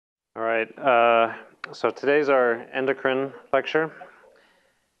All right, so today's our endocrine lecture.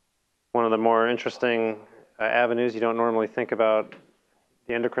 One of the more interesting avenues. You don't normally think about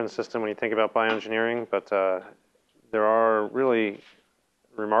the endocrine system when you think about bioengineering, but there are really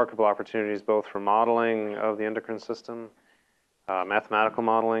remarkable opportunities both for modeling of the endocrine system, mathematical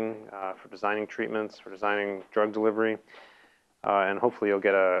modeling, for designing treatments, for designing drug delivery, and hopefully you'll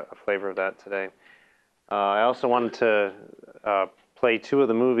get a flavor of that today. I also wanted to play two of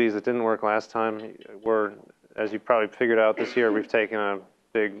the movies that didn't work last time. As you probably figured out this year, we've taken a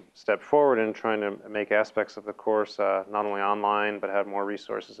big step forward in trying to make aspects of the course not only online, but have more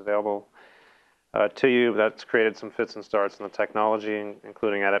resources available to you. That's created some fits and starts in the technology,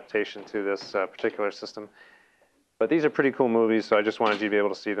 including adaptation to this particular system. But these are pretty cool movies, so I just wanted you to be able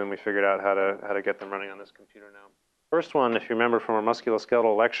to see them. We figured out how to get them running on this computer now. First one, if you remember from our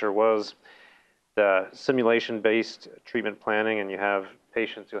musculoskeletal lecture, was the simulation-based treatment planning, and you have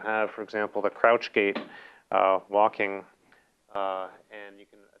patients who have, for example, the crouch gait walking, and you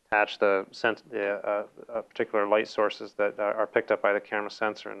can attach the particular light sources that are picked up by the camera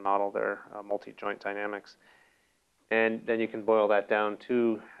sensor and model their multi-joint dynamics. And then you can boil that down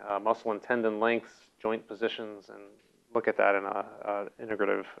to muscle and tendon lengths, joint positions, and look at that in an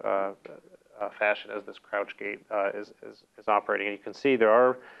integrative fashion as this crouch gait is operating. And you can see there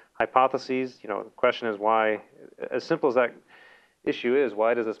are hypotheses. The question is why, as simple as that issue is,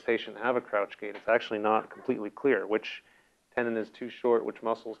 why does this patient have a crouch gait? It's actually not completely clear which tendon is too short, which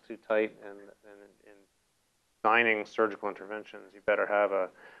muscle is too tight, and in designing surgical interventions, you better have a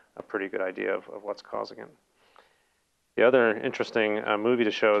pretty good idea of what's causing it. The other interesting movie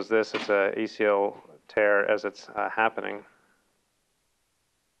to show is this. It's a ACL tear as it's happening.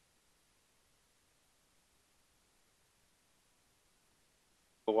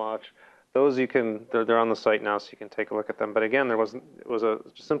 Watch those. They're on the site now, so you can take a look at them. But again, it was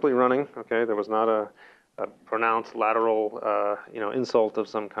simply running. Okay, there was not a pronounced lateral insult of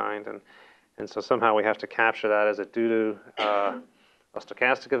some kind, and so somehow we have to capture that. Is it due to a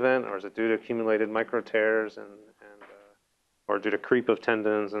stochastic event, or is it due to accumulated micro tears or due to creep of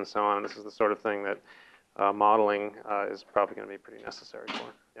tendons and so on? This is the sort of thing that modeling is probably going to be pretty necessary for.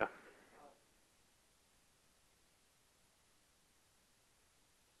 Yeah.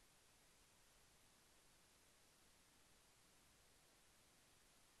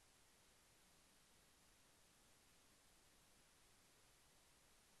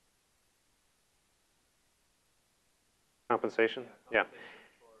 Compensation? Yeah.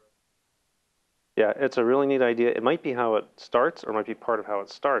 Yeah, it's a really neat idea. It might be how it starts, or might be part of how it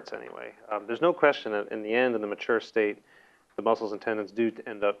starts anyway. There's no question that in the end, in the mature state, the muscles and tendons do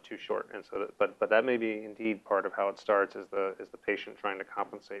end up too short, and so but that may be indeed part of how it starts, is the patient trying to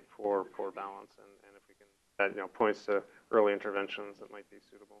compensate for poor balance, and if we can, that points to early interventions that might be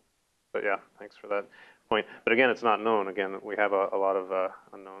suitable. But yeah, thanks for that point. But again, it's not known. Again, we have a lot of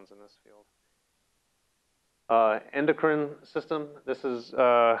unknowns in this field. Endocrine system. This is,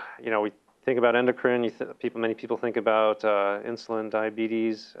 we think about endocrine. Many people think about insulin,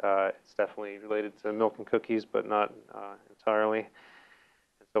 diabetes. It's definitely related to milk and cookies, but not entirely.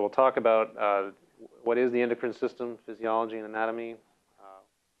 And so we'll talk about what is the endocrine system, physiology and anatomy.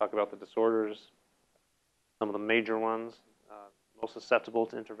 Talk about the disorders, some of the major ones, most susceptible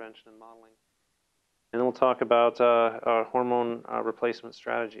to intervention and modeling. And then we'll talk about hormone replacement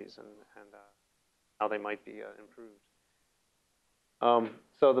strategies and how they might be improved.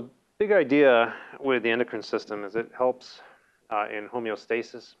 So the big idea with the endocrine system is it helps in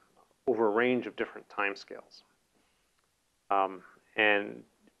homeostasis over a range of different time scales. And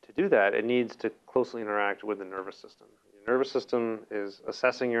to do that, it needs to closely interact with the nervous system. Your nervous system is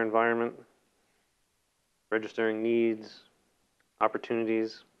assessing your environment, registering needs,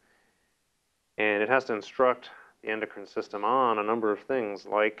 opportunities, and it has to instruct the endocrine system on a number of things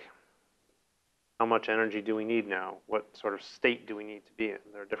like how much energy do we need now? What sort of state do we need to be in?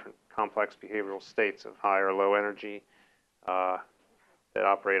 There are different complex behavioral states of high or low energy that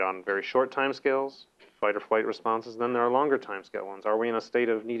operate on very short time scales, fight or flight responses. Then there are longer time scale ones. Are we in a state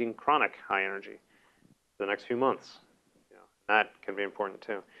of needing chronic high energy for the next few months? That can be important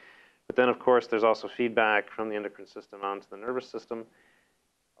too. But then, of course, there's also feedback from the endocrine system onto the nervous system.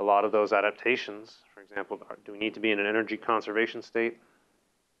 A lot of those adaptations, for example, do we need to be in an energy conservation state?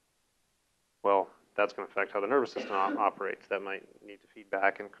 Well, that's going to affect how the nervous system operates. That might need to feed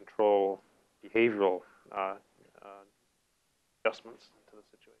back and control behavioral adjustments to the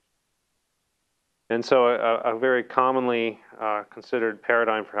situation. And so a very commonly considered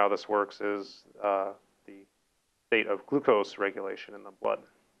paradigm for how this works is the state of glucose regulation in the blood.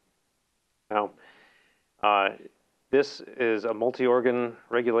 Now, This is a multi-organ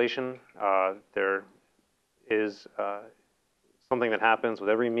regulation. There is something that happens with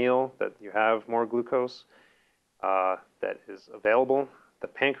every meal that you have more glucose that is available. The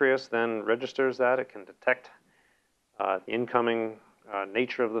pancreas then registers that. It can detect the incoming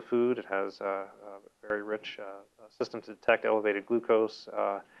nature of the food. It has a very rich system to detect elevated glucose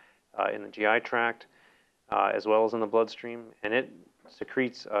in the GI tract as well as in the bloodstream. And it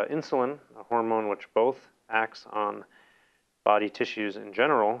secretes insulin, a hormone which both acts on body tissues in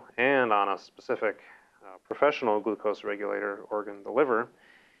general and on a specific professional glucose regulator organ, the liver.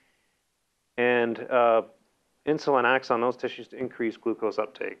 And insulin acts on those tissues to increase glucose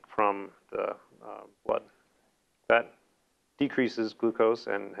uptake from the blood. That decreases glucose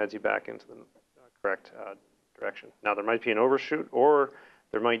and heads you back into the correct direction. Now, there might be an overshoot, or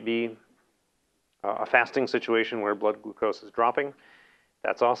there might be a fasting situation where blood glucose is dropping.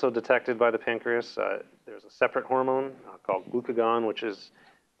 That's also detected by the pancreas. There's a separate hormone called glucagon, which is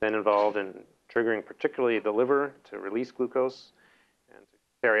then involved in triggering particularly the liver to release glucose and to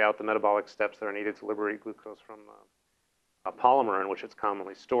carry out the metabolic steps that are needed to liberate glucose from a polymer in which it's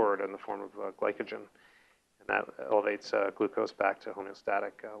commonly stored in the form of glycogen. And that elevates glucose back to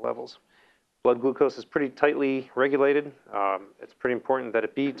homeostatic levels. Blood glucose is pretty tightly regulated. It's pretty important that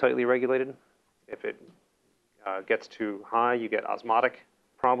it be tightly regulated. If it gets too high, you get osmotic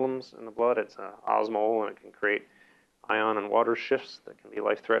problems in the blood. It's osmolar, and it can create ion and water shifts that can be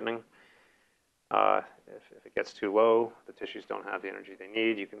life-threatening. If it gets too low, the tissues don't have the energy they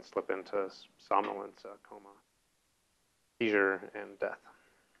need. You can slip into somnolence, coma, seizure, and death.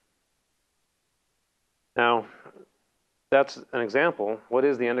 Now, that's an example. What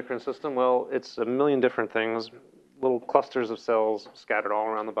is the endocrine system? Well, it's a million different things, little clusters of cells scattered all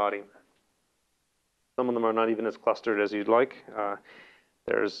around the body. Some of them are not even as clustered as you'd like.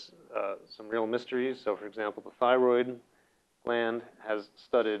 There's some real mysteries. So, for example, the thyroid gland has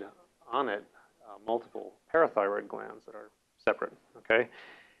studded on it multiple parathyroid glands that are separate, okay?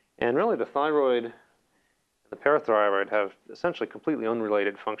 And really the thyroid and the parathyroid have essentially completely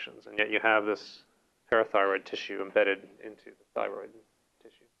unrelated functions, and yet you have this parathyroid tissue embedded into the thyroid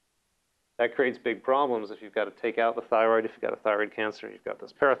tissue. That creates big problems if you've got to take out the thyroid. If you've got a thyroid cancer, you've got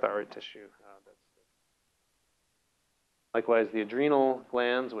this parathyroid tissue. Likewise, the adrenal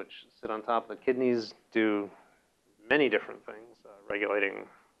glands, which sit on top of the kidneys, do many different things, regulating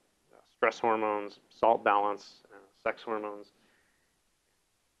stress hormones, salt balance, sex hormones.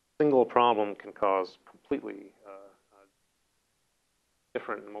 A single problem can cause completely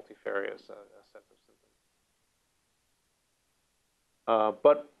different and multifarious sets of symptoms.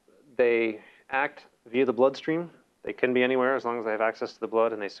 But they act via the bloodstream. They can be anywhere as long as they have access to the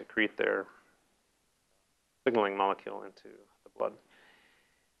blood, and they secrete their signaling molecule into the blood.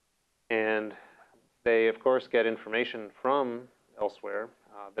 And they, of course, get information from elsewhere.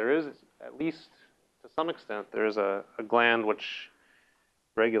 There is, at least to some extent, there is a gland which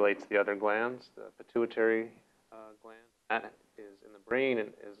regulates the other glands, the pituitary gland. That is in the brain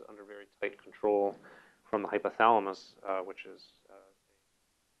and is under very tight control from the hypothalamus, which is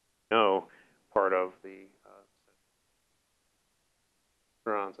part of the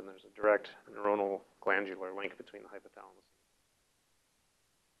neurons, and there's a direct neuronal glandular link between the hypothalamus.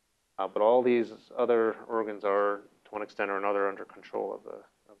 But all these other organs are, to one extent or another, under control of the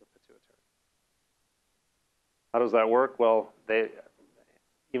pituitary. How does that work? Well,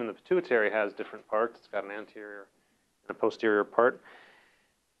 even the pituitary has different parts. It's got an anterior and a posterior part,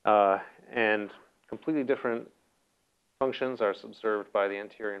 and completely different functions are subserved by the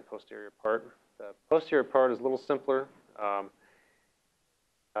anterior and posterior part. The posterior part is a little simpler,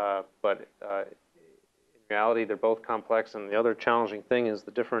 but in reality, they're both complex. And the other challenging thing is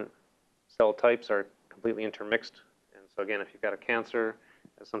the different cell types are completely intermixed. And so again, if you've got a cancer,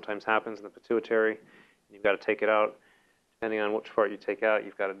 as sometimes happens in the pituitary, and you've got to take it out, depending on which part you take out,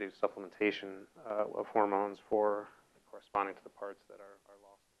 you've got to do supplementation of hormones for corresponding to the parts that are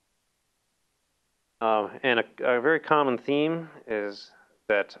lost. And a very common theme is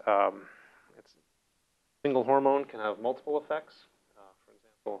that a single hormone can have multiple effects. For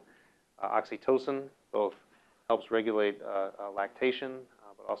example, oxytocin both helps regulate lactation,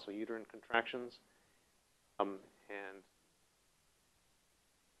 but also uterine contractions. And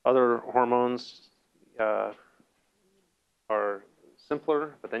other hormones are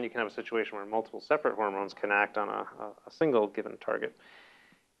simpler, but then you can have a situation where multiple separate hormones can act on a single given target.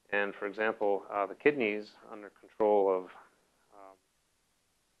 And for example, the kidneys, under control of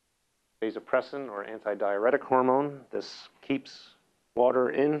vasopressin or antidiuretic hormone, this keeps water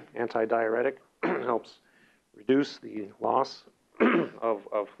in, antidiuretic, helps reduce the loss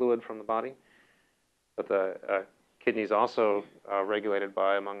of fluid from the body. But the kidney is also regulated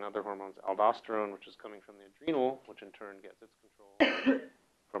by, among other hormones, aldosterone, which is coming from the adrenal, which in turn gets its control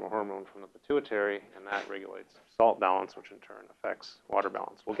from a hormone from the pituitary, and that regulates salt balance, which in turn affects water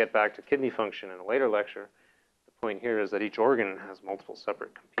balance. We'll get back to kidney function in a later lecture. The point here is that each organ has multiple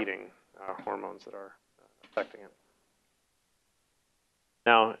separate competing hormones that are affecting it.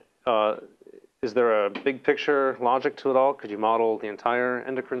 Now, is there a big picture logic to it all? Could you model the entire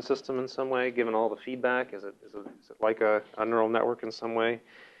endocrine system in some way, given all the feedback? Is it like a neural network in some way?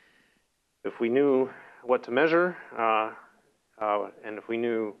 If we knew what to measure, and if we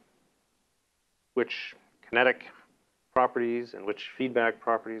knew which kinetic properties and which feedback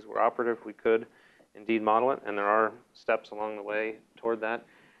properties were operative, we could indeed model it, and there are steps along the way toward that.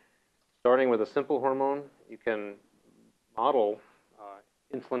 Starting with a simple hormone, you can model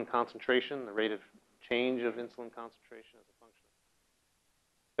insulin concentration, the rate of change of insulin concentration as a function.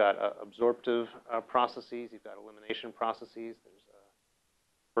 You've got absorptive processes, you've got elimination processes. There's a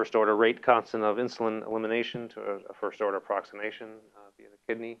first order rate constant of insulin elimination to a first order approximation via the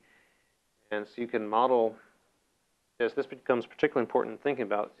kidney. And so you can model this. This becomes particularly important in thinking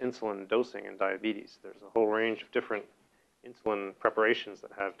about insulin dosing in diabetes. There's a whole range of different insulin preparations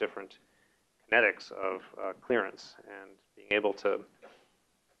that have different kinetics of clearance, and being able to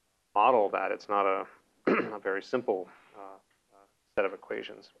model that, it's not a very simple set of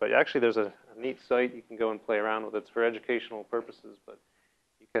equations. But actually there's a neat site you can go and play around with. It's for educational purposes, but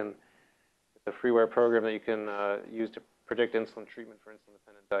you can, it's a freeware program that you can use to predict insulin treatment for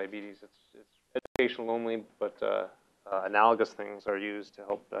insulin-dependent diabetes. It's educational only, but analogous things are used to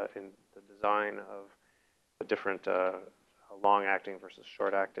help in the design of the different long-acting versus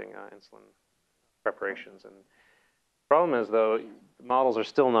short-acting insulin preparations. And the problem is, though, the models are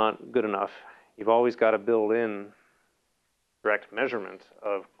still not good enough. You've always got to build in direct measurement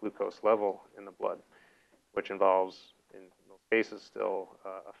of glucose level in the blood, which involves, in most cases, still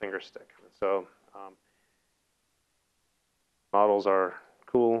a finger stick. So models are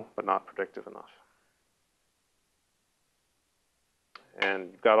cool, but not predictive enough. And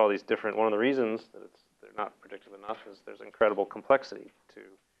you've got all these different, one of the reasons that they're not predictive enough is there's incredible complexity to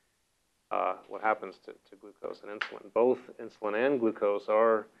what happens to glucose and insulin. Both insulin and glucose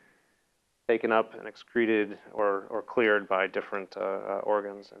are taken up and excreted or cleared by different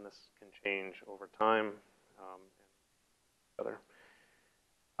organs, and this can change over time.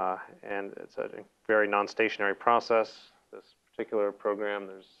 And it's a very non-stationary process. This particular program,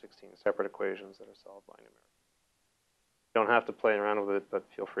 there's 16 separate equations that are solved by numeric. You don't have to play around with it, but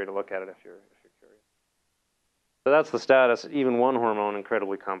feel free to look at it if you're curious. So that's the status. Even one hormone,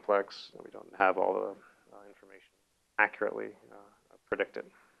 incredibly complex. We don't have all the information accurately predicted.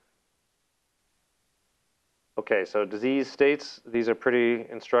 Okay, so disease states, these are pretty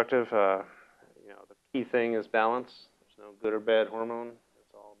instructive. You know, the key thing is balance. There's no good or bad hormone.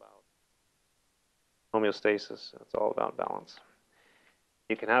 It's all about homeostasis. It's all about balance.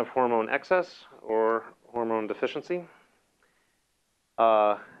 You can have hormone excess or hormone deficiency.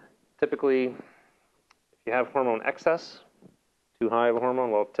 Typically, if you have hormone excess, too high of a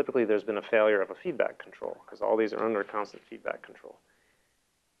hormone, well, typically there's been a failure of a feedback control, because all these are under constant feedback control.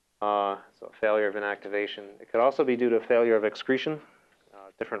 So a failure of inactivation. It could also be due to a failure of excretion.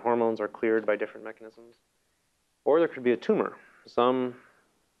 Different hormones are cleared by different mechanisms. Or there could be a tumor. Some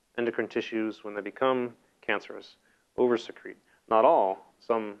endocrine tissues, when they become cancerous, oversecrete. Not all.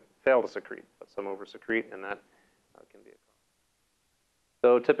 Some fail to secrete, but some oversecrete, and that can be a cause.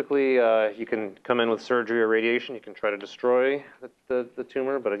 So typically, you can come in with surgery or radiation. You can try to destroy the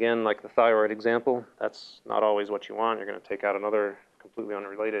tumor, but again, like the thyroid example, that's not always what you want. You're going to take out another completely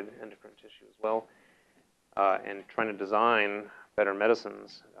unrelated endocrine tissue as well. And trying to design better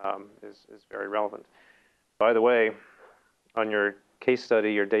medicines is very relevant. By the way, on your case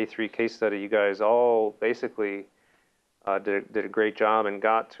study, your day 3 case study, you guys all basically did a great job and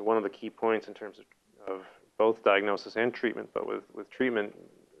got to one of the key points in terms of both diagnosis and treatment. But with treatment,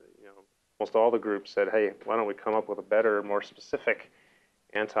 you know, almost all the groups said, hey, why don't we come up with a better, more specific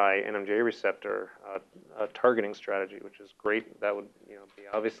anti-NMDA receptor targeting strategy, which is great. That would, you know, be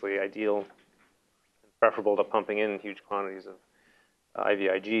obviously ideal and preferable to pumping in huge quantities of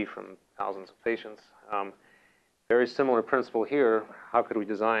IVIG from thousands of patients. Very similar principle here. How could we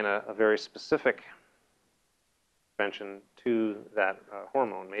design a very specific intervention to that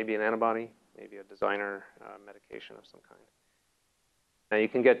hormone? Maybe an antibody, maybe a designer medication of some kind. Now you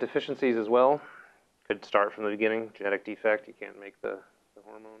can get deficiencies as well. Could start from the beginning, genetic defect. You can't make the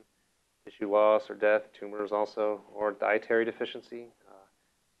hormone. Tissue loss or death, tumors also, or dietary deficiency.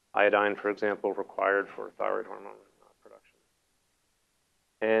 Iodine, for example, required for thyroid hormone production.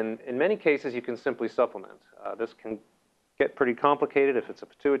 And in many cases, you can simply supplement. This can get pretty complicated if it's a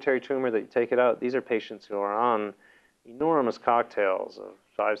pituitary tumor that you take it out. These are patients who are on enormous cocktails of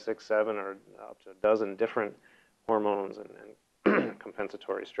 5, 6, 7, or up to a dozen different hormones and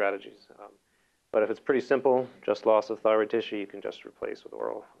compensatory strategies. But if it's pretty simple, just loss of thyroid tissue, you can just replace with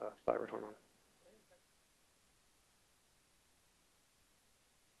oral thyroid hormone.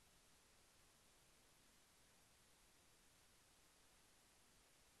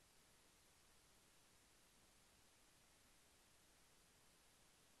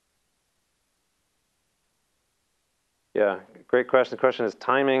 Yeah, great question. The question is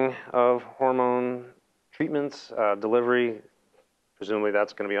timing of hormone treatments, delivery. Presumably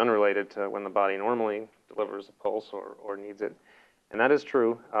that's going to be unrelated to when the body normally delivers a pulse or needs it. And that is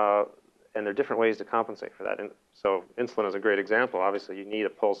true. And there are different ways to compensate for that. And so insulin is a great example. Obviously, you need a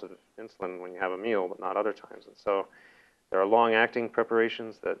pulse of insulin when you have a meal, but not other times. And so there are long-acting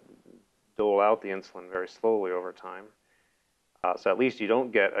preparations that dole out the insulin very slowly over time. So at least you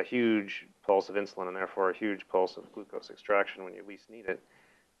don't get a huge pulse of insulin and therefore a huge pulse of glucose extraction when you least need it.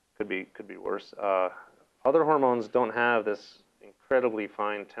 Could be worse. Other hormones don't have this incredibly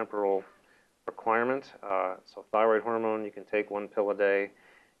fine temporal requirement. So thyroid hormone, you can take 1 pill a day,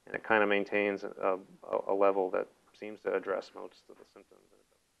 and it kind of maintains a level that seems to address most of the symptoms.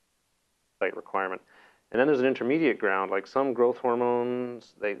 Site requirement. And then there's an intermediate ground, like some growth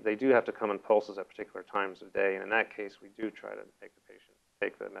hormones, they do have to come in pulses at particular times of day. And in that case, we do try to make the patient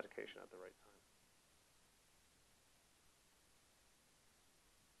take the medication at the right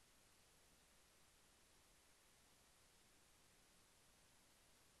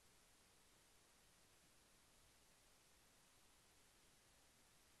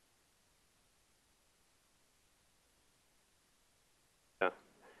time.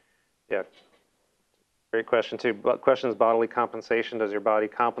 Yeah. Yeah. Great question too. Question is bodily compensation. Does your body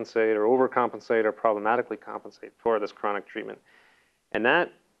compensate or overcompensate or problematically compensate for this chronic treatment? And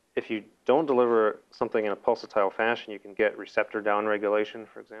that, if you don't deliver something in a pulsatile fashion, you can get receptor downregulation,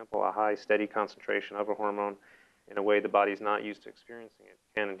 for example, a high steady concentration of a hormone in a way the body's not used to experiencing it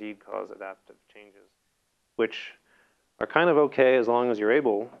can indeed cause adaptive changes, which are kind of okay as long as you're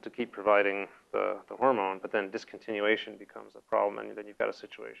able to keep providing the hormone, but then discontinuation becomes a problem, and then you've got a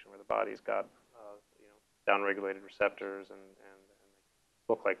situation where the body's got downregulated receptors and they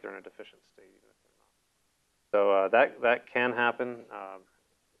look like they're in a deficient state even if they're not. So that can happen.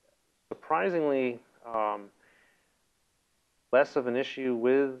 Surprisingly, less of an issue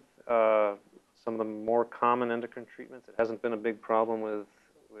with some of the more common endocrine treatments. It hasn't been a big problem with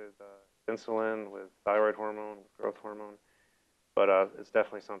insulin, with thyroid hormone, with growth hormone, but it's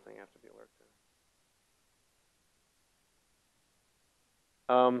definitely something you have to be alert to.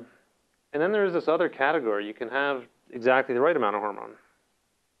 And then there's this other category. You can have exactly the right amount of hormone,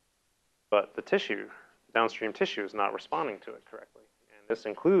 but the tissue, downstream tissue, is not responding to it correctly. And this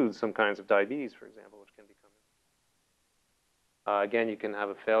includes some kinds of diabetes, for example, which can become. Again, you can have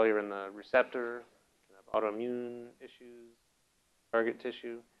a failure in the receptor, you can have autoimmune issues, target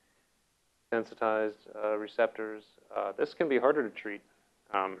tissue, sensitized receptors. This can be harder to treat.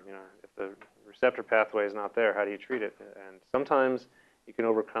 If the receptor pathway is not there, how do you treat it? And sometimes you can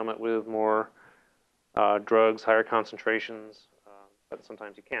overcome it with more drugs, higher concentrations, but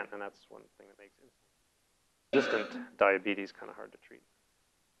sometimes you can't, and that's one thing that makes resistant diabetes kind of hard to treat.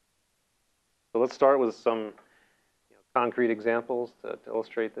 So let's start with some concrete examples to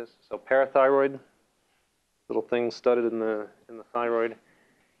illustrate this. So parathyroid, little things studded in the thyroid.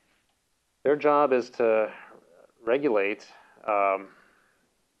 Their job is to regulate a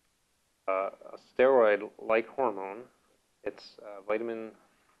steroid-like hormone. It's vitamin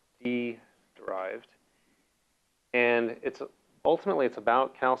D derived, and ultimately it's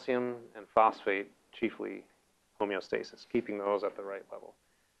about calcium and phosphate, chiefly homeostasis, keeping those at the right level.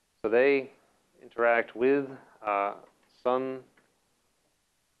 So they interact with sun,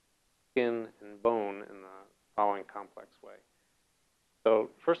 skin, and bone in the following complex way. So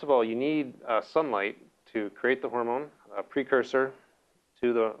first of all, you need sunlight to create the hormone. A precursor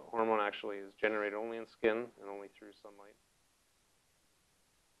to the hormone actually is generated only in skin and only through sunlight.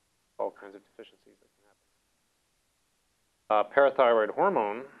 All kinds of deficiencies that can happen. Parathyroid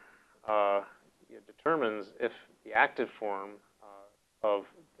hormone determines if the active form of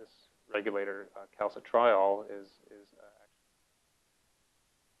this regulator, calcitriol, is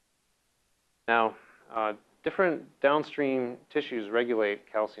now different downstream tissues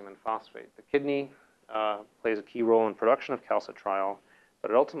regulate calcium and phosphate. The kidney plays a key role in production of calcitriol,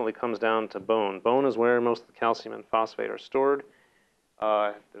 but it ultimately comes down to bone. Bone is where most of the calcium and phosphate are stored.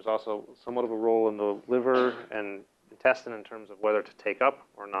 There's also somewhat of a role in the liver and intestine in terms of whether to take up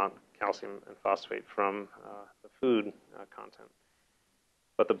or not calcium and phosphate from the food content.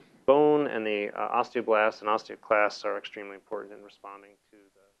 But the bone and the osteoblasts and osteoclasts are extremely important in responding to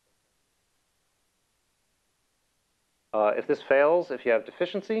the. If this fails, if you have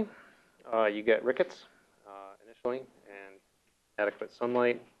deficiency, you get rickets initially, and adequate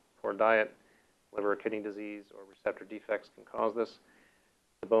sunlight, poor diet, liver or kidney disease, or receptor defects can cause this.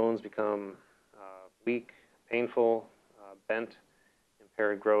 The bones become weak, painful, bent,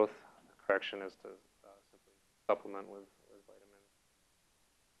 impaired growth. The correction is to simply supplement with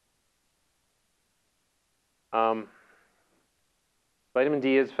vitamin. Vitamin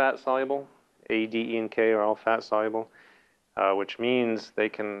D is fat soluble. A, D, E, and K are all fat soluble, which means they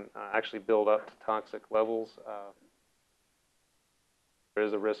can actually build up to toxic levels. There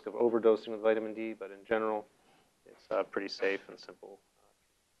is a risk of overdosing with vitamin D, but in general, it's pretty safe and simple.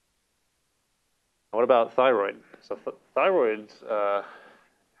 What about thyroid? So thyroid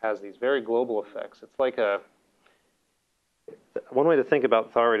has these very global effects. It's like one way to think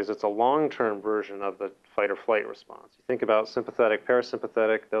about thyroid is it's a long-term version of the fight or flight response. You think about sympathetic,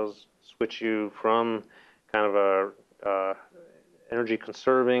 parasympathetic, those switch you from kind of a energy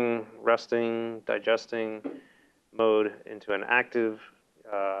conserving, resting, digesting mode into an active,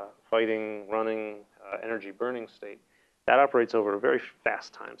 fighting, running, energy burning state. That operates over a very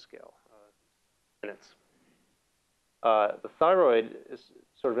fast time scale, minutes. The thyroid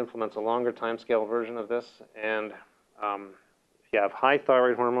sort of implements a longer time scale version of this, and if you have high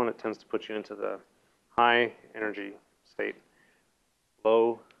thyroid hormone, it tends to put you into the high energy state.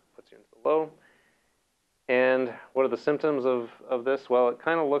 Low puts you into the low. And what are the symptoms of this? Well, it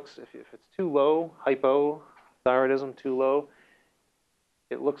kind of looks, if it's too low, hypothyroidism, too low,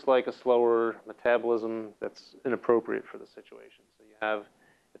 it looks like a slower metabolism that's inappropriate for the situation. So you have,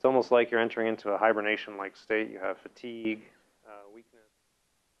 it's almost like you're entering into a hibernation-like state. You have fatigue, weakness,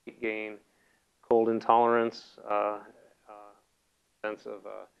 weight gain, cold intolerance, sense of,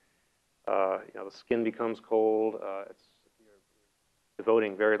 the skin becomes cold. You're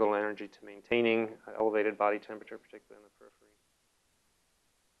devoting very little energy to maintaining elevated body temperature, particularly in the periphery.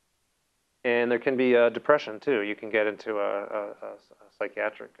 And there can be depression too. You can get into a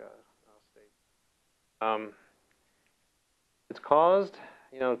psychiatric state. It's caused,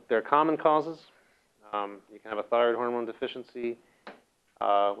 there are common causes. You can have a thyroid hormone deficiency,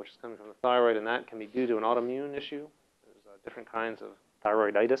 which is coming from the thyroid, and that can be due to an autoimmune issue. There's different kinds of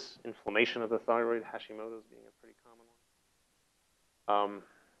thyroiditis, inflammation of the thyroid, Hashimoto's being a pretty common one.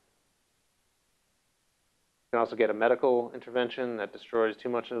 You can also get a medical intervention that destroys too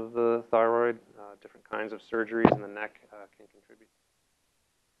much of the thyroid. Different kinds of surgeries in the neck can contribute.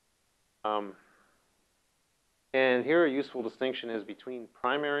 And here a useful distinction is between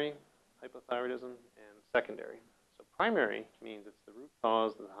primary hypothyroidism and secondary. So primary means it's the root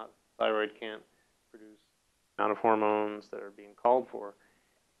cause that the thyroid can't produce the amount of hormones that are being called for.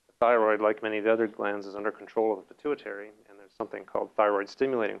 The thyroid, like many of the other glands, is under control of the pituitary, and there's something called thyroid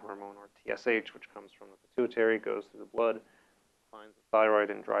stimulating hormone, or TSH, which comes from the pituitary, goes through the blood, finds the thyroid,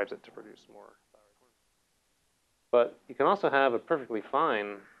 and drives it to produce more thyroid hormone. But you can also have a perfectly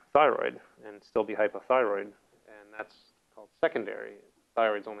fine thyroid and still be hypothyroid, and that's called secondary.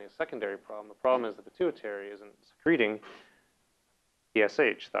 Thyroid's only a secondary problem. The problem is the pituitary isn't secreting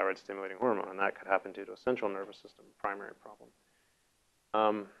TSH, thyroid stimulating hormone, and that could happen due to a central nervous system primary problem.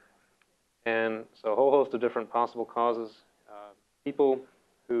 And so a whole host of different possible causes. People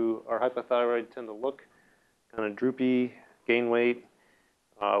who are hypothyroid tend to look kind of droopy, gain weight,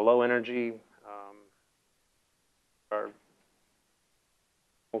 low energy. There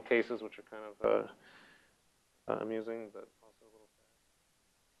are cases which are kind of amusing, but also a little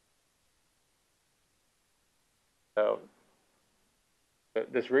sad. So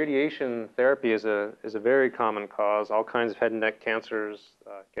this radiation therapy is a very common cause. All kinds of head and neck cancers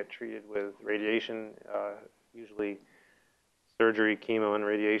get treated with radiation, usually surgery, chemo, and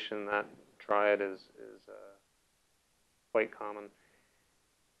radiation. That triad is quite common.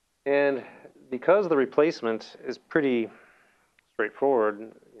 And because the replacement is pretty straightforward,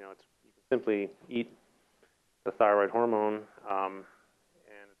 you can simply eat the thyroid hormone, and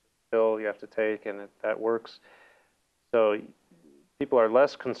it's a pill you have to take, and that works. So people are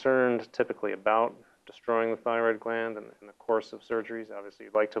less concerned typically about destroying the thyroid gland in the course of surgeries. Obviously,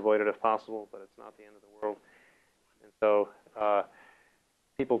 you'd like to avoid it if possible, but it's not the end of the world. And so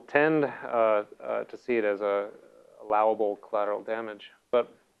people tend to see it as a allowable collateral damage. But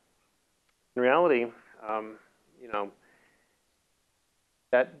in reality,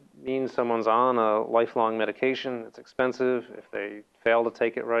 that means someone's on a lifelong medication. It's expensive. If they fail to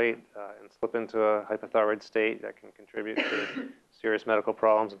take it right and slip into a hypothyroid state, that can contribute to serious medical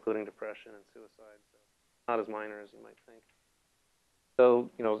problems, including depression and suicide. So not as minor as you might think. So,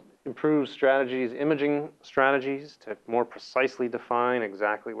 improve strategies, imaging strategies to more precisely define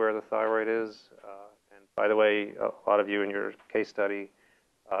exactly where the thyroid is. And by the way, a lot of you in your case study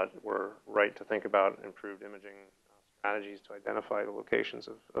were right to think about improved imaging strategies to identify the locations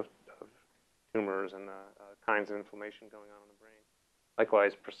of tumors and kinds of inflammation going on in the brain.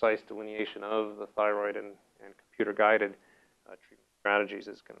 Likewise, precise delineation of the thyroid and computer-guided treatment strategies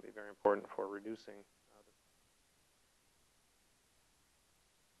is going to be very important for reducing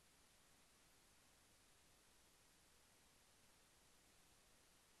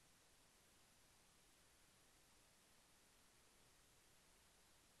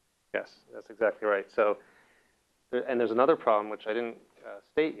Yes, that's exactly right. So, and there's another problem which I didn't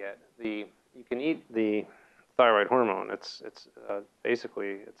state yet. You can eat the thyroid hormone. It's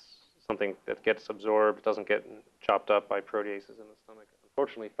basically something that gets absorbed, doesn't get chopped up by proteases in the stomach.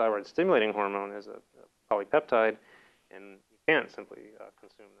 Unfortunately, thyroid stimulating hormone is a polypeptide, and you can't simply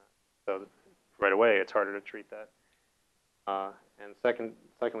consume that. So right away, it's harder to treat that. And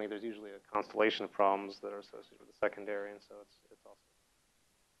secondly, there's usually a constellation of problems that are associated with the secondary, and so it's also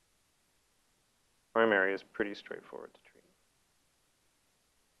primary is pretty straightforward to treat.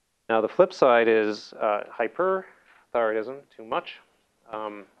 Now the flip side is hyperthyroidism, too much.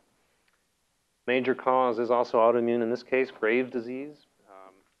 Major cause is also autoimmune in this case, Graves' disease.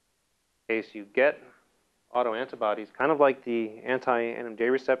 In case you get autoantibodies, kind of like the anti-NMDA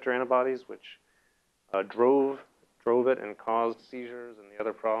receptor antibodies, which drove it and caused seizures and the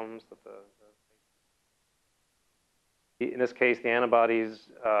other problems that in this case, the antibodies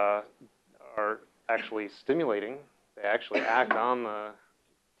are actually stimulating. They actually act on the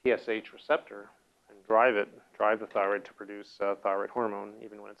TSH receptor and drive the thyroid to produce thyroid hormone,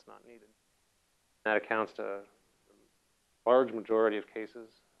 even when it's not needed. That accounts to a large majority of cases.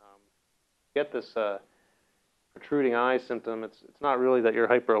 Get this protruding eye symptom. It's not really that you're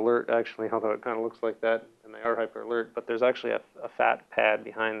hyper alert, actually, although it kind of looks like that, and they are hyper alert. But there's actually a fat pad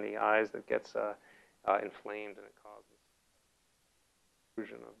behind the eyes that gets inflamed, and it causes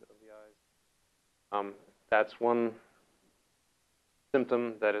protrusion of the eyes. That's one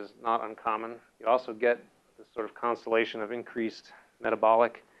symptom that is not uncommon. You also get this sort of constellation of increased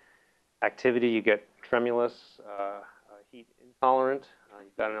metabolic activity. You get tremulous, heat intolerant.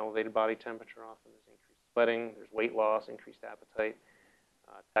 You've got an elevated body temperature often. There's increased sweating. There's weight loss, increased appetite,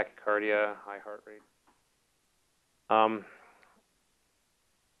 tachycardia, high heart rate.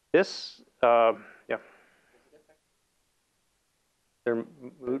 Yeah. Their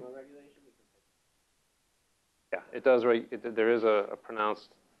mood. Yeah, it does. There is a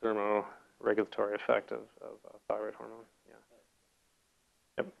pronounced thermoregulatory effect of thyroid hormone.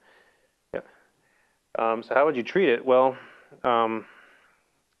 Yeah. Yep. Yeah. So how would you treat it? Well,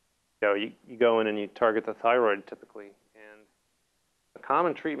 you go in and you target the thyroid typically, and a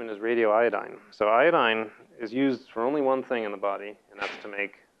common treatment is radioiodine. So iodine is used for only one thing in the body, and that's to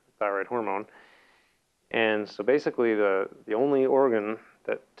make thyroid hormone. And so basically, the only organ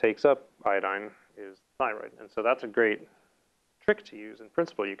that takes up iodine is thyroid. And so that's a great trick to use. In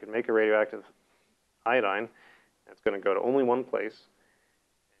principle, you can make a radioactive iodine, and it's going to go to only one place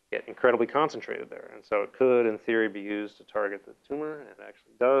and get incredibly concentrated there. And so it could, in theory, be used to target the tumor, and it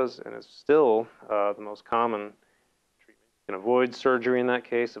actually does, and it's still the most common treatment. You can avoid surgery in that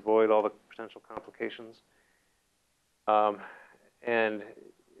case, avoid all the potential complications. And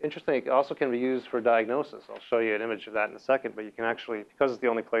interesting, it also can be used for diagnosis. I'll show you an image of that in a second, but you can actually, because it's the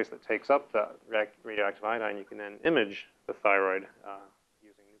only place that takes up the radioactive iodine, you can then image the thyroid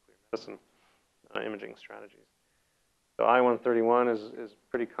using nuclear medicine imaging strategies. So I-131 is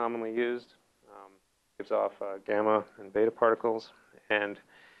pretty commonly used. Gives off gamma and beta particles, and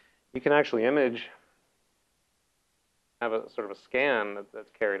you can actually image, have a sort of a scan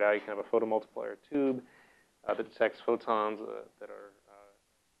that's carried out. You can have a photomultiplier tube that detects photons that are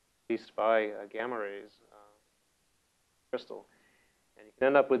released by gamma rays crystal. And you can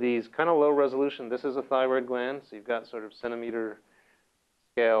end up with these kind of low resolution. This is a thyroid gland, so you've got sort of centimeter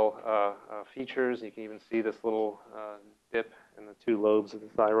scale features. You can even see this little dip in the two lobes of the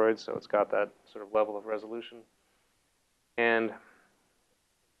thyroid, so it's got that sort of level of resolution. And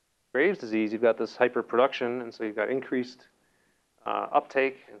Graves' disease, you've got this hyperproduction, and so you've got increased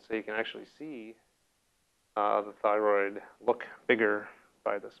uptake, and so you can actually see the thyroid look bigger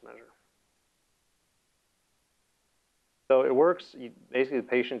by this measure. So it works. Basically, the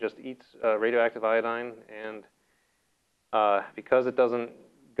patient just eats radioactive iodine, and because it doesn't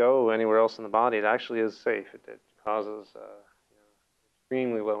go anywhere else in the body, it actually is safe. It causes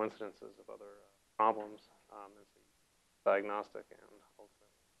extremely low incidences of other problems. It's diagnostic and ultimately,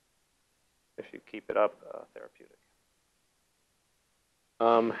 if you keep it up, therapeutic.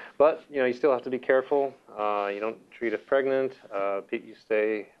 But you still have to be careful. You don't treat if pregnant. You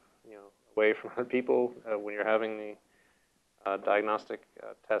stay away from other people when you're having the diagnostic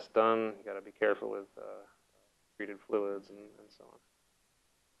test done. You got to be careful with treated fluids and so on.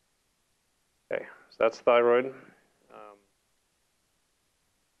 Okay, so that's thyroid.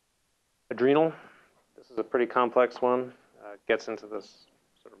 Adrenal. This is a pretty complex one. Gets into this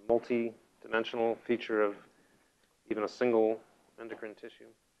sort of multi-dimensional feature of even a single endocrine tissue.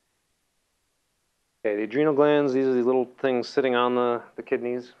 Okay, the adrenal glands, these are these little things sitting on the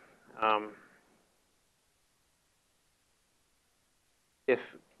kidneys. If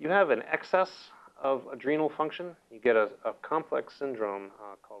you have an excess of adrenal function, you get a complex syndrome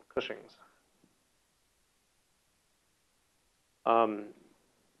called Cushing's.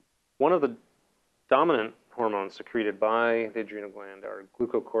 One of the dominant hormones secreted by the adrenal gland are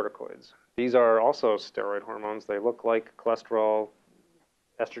glucocorticoids. These are also steroid hormones. They look like cholesterol,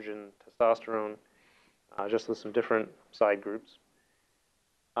 estrogen, testosterone, just with some different side groups.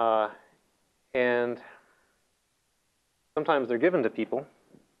 And sometimes they're given to people.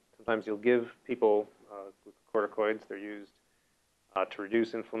 Sometimes you'll give people glucocorticoids. They're used to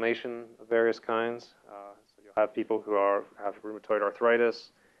reduce inflammation of various kinds. So you'll have people who have rheumatoid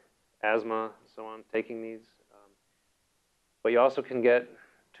arthritis, asthma, and so on, taking these. But you also can get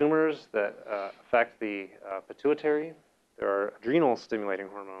tumors that affect the pituitary. There are adrenal stimulating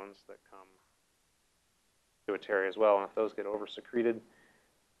hormones that come pituitary as well, and if those get over-secreted,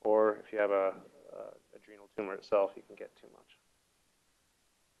 or if you have a adrenal tumor itself, you can get too much.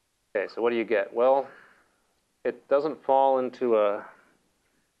 Okay, so what do you get? Well, it doesn't fall into a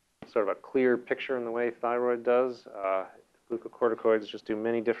sort of a clear picture in the way thyroid does. Glucocorticoids just do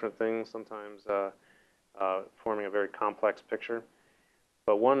many different things, sometimes forming a very complex picture.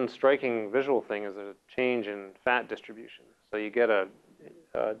 But one striking visual thing is a change in fat distribution. So you get a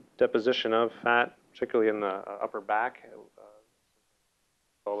deposition of fat, particularly in the upper back,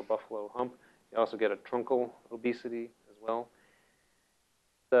 called the buffalo hump. You also get a truncal obesity as well.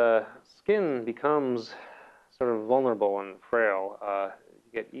 The skin becomes sort of vulnerable and frail.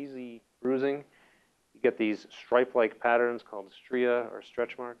 You get easy bruising. You get these stripe-like patterns called stria or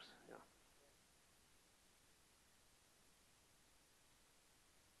stretch marks. Yeah.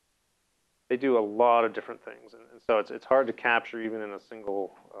 They do a lot of different things, and so it's hard to capture even in a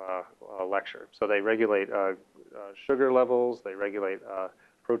single lecture. So they regulate sugar levels. They regulate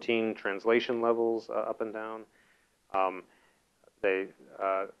protein translation levels up and down. They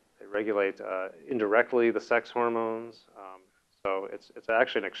regulate indirectly the sex hormones. So it's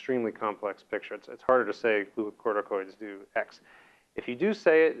actually an extremely complex picture. It's harder to say glucocorticoids do X. If you do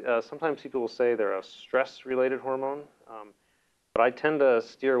say it, sometimes people will say they're a stress-related hormone, but I tend to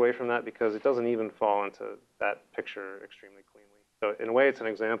steer away from that because it doesn't even fall into that picture extremely cleanly. So in a way, it's an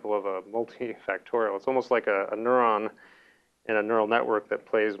example of a multifactorial. It's almost like a neuron in a neural network that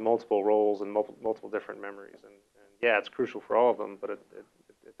plays multiple roles in multiple different memories. And yeah, it's crucial for all of them, but it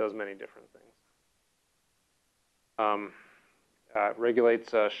does many different things.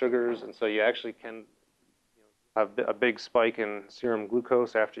 Regulates sugars, and so you actually can have a big spike in serum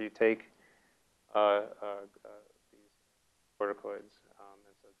glucose after you take these corticoids,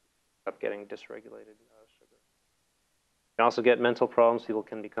 and so you end up getting dysregulated sugar. You can also get mental problems. People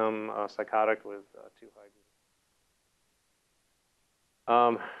can become psychotic with too high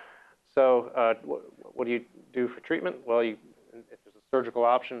glucose. So what do you do for treatment? Well, if there's a surgical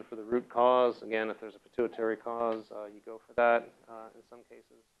option for the root cause, again, if there's a pituitary cause, you go for that in some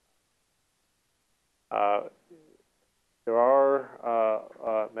cases. There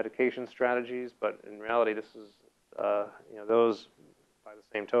are medication strategies, but in reality, this is, those by the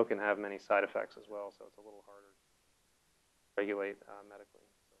same token have many side effects as well, so it's a little harder to regulate medically.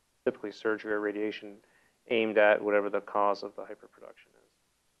 So typically surgery or radiation aimed at whatever the cause of the hyperproduction is.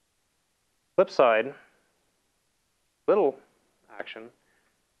 Flip side, little action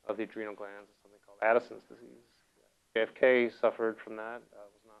of the adrenal glands is something called Addison's disease. JFK suffered from that,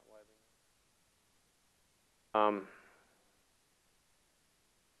 was not widely known.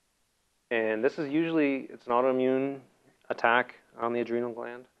 And this is usually, it's an autoimmune attack on the adrenal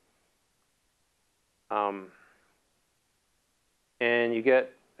gland. And you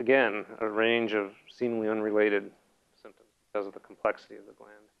get, again, a range of seemingly unrelated symptoms because of the complexity of the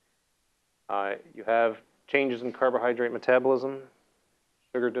gland. You have changes in carbohydrate metabolism,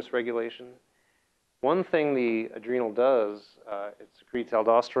 sugar dysregulation. One thing the adrenal does, it secretes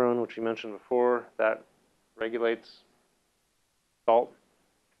aldosterone, which we mentioned before, that regulates salt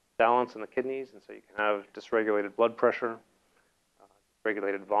balance in the kidneys, and so you can have dysregulated blood pressure,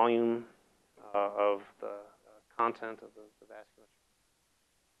 regulated volume of the content of the vasculature.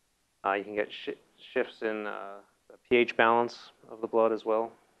 You can get shifts in the pH balance of the blood as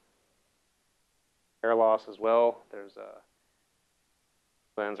well. Hair loss as well. There's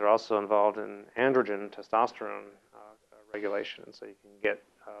glands are also involved in androgen, testosterone regulation, and so you can get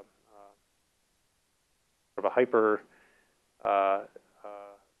sort of a hyper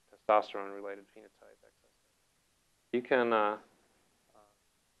testosterone-related phenotype. You can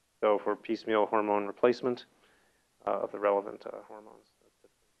go for piecemeal hormone replacement of the relevant hormones.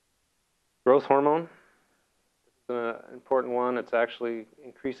 Growth hormone is an important one. It's actually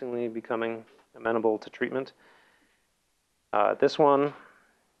increasingly becoming amenable to treatment. This one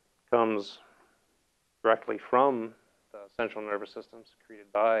comes directly from the central nervous system,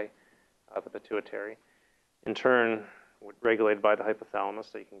 secreted by the pituitary. In turn, regulated by the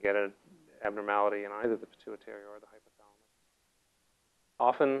hypothalamus, so you can get an abnormality in either the pituitary or the hypothalamus.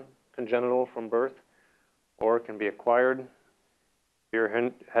 Often congenital from birth, or can be acquired,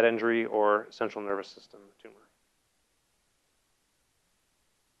 severe head injury, or central nervous system tumor.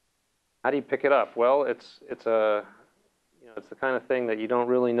 How do you pick it up? Well, it's the kind of thing that you don't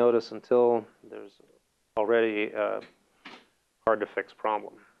really notice until there's already a hard to fix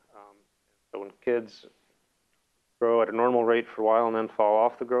problem. So when kids grow at a normal rate for a while and then fall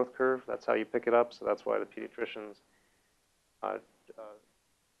off the growth curve, that's how you pick it up. So that's why the pediatricians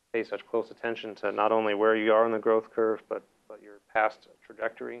pay such close attention to not only where you are in the growth curve, but your past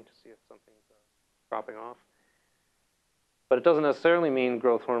trajectory to see if something's dropping off. But it doesn't necessarily mean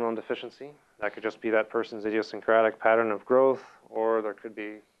growth hormone deficiency. That could just be that person's idiosyncratic pattern of growth, or there could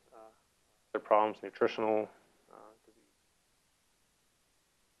be other problems, nutritional disease.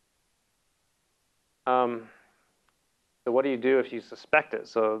 So what do you do if you suspect it?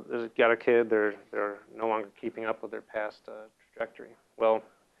 So you've got a kid, they're no longer keeping up with their past trajectory. Well,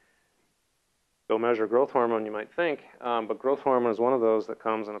 go measure growth hormone, you might think, but growth hormone is one of those that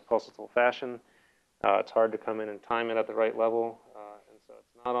comes in a pulsatile fashion. It's hard to come in and time it at the right level, and so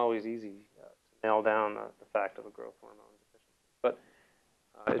it's not always easy to nail down the fact of a growth hormone deficiency. But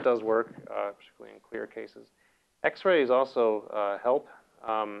it does work, particularly in clear cases. X-rays also help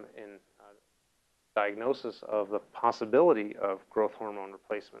in diagnosis of the possibility of growth hormone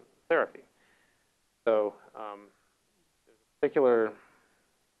replacement therapy. So there's a particular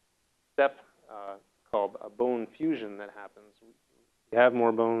step called a bone fusion that happens. We have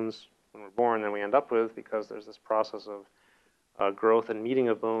more bones when we're born than we end up with, because there's this process of growth and meeting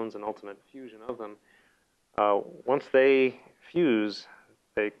of bones and ultimate fusion of them. Once they fuse,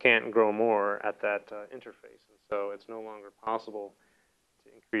 they can't grow more at that interface, and so it's no longer possible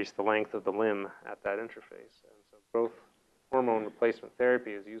to increase the length of the limb at that interface. And so growth hormone replacement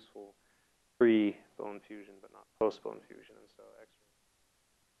therapy is useful pre-bone fusion, but not post-bone fusion, and so X-ray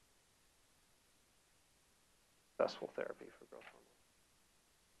successful therapy for growth hormone.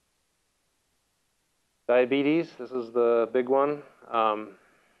 Diabetes, this is the big one.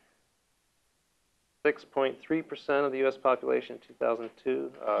 6.3% of the US population in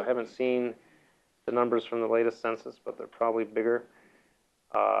 2002. I haven't seen the numbers from the latest census, but they're probably bigger.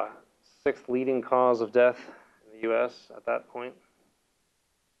 Sixth leading cause of death in the US at that point.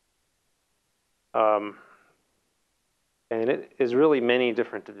 And it is really many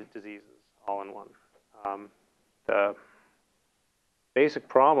different diseases all in one. The basic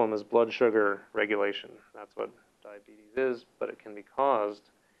problem is blood sugar regulation. That's what diabetes is, but it can be caused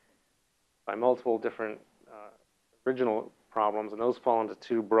by multiple different original problems, and those fall into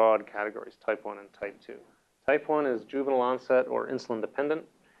two broad categories, type 1 and type 2. Type 1 is juvenile onset or insulin dependent.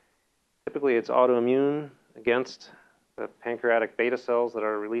 Typically it's autoimmune against the pancreatic beta cells that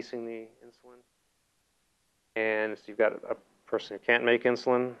are releasing the insulin. And so you've got a person who can't make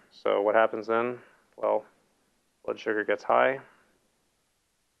insulin, so what happens then? Well, blood sugar gets high.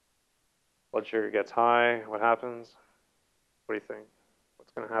 Blood sugar gets high, what happens? What do you think?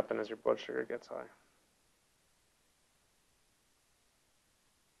 What's going to happen as your blood sugar gets high?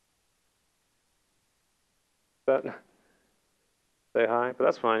 Stay high, but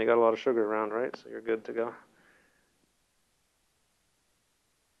that's fine. You got a lot of sugar around, right? So you're good to go.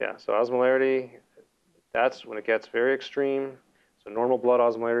 Yeah, so osmolarity, that's when it gets very extreme. So normal blood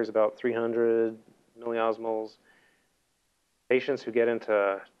osmolarity is about 300 milliosmoles. Patients who get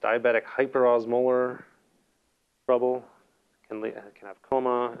into diabetic hyperosmolar trouble can have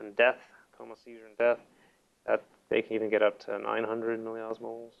coma and death, coma, seizure, and death. That they can even get up to 900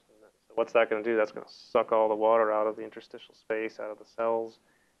 milliosmoles. So what's that going to do? That's going to suck all the water out of the interstitial space, out of the cells.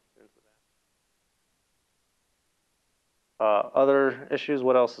 Other issues,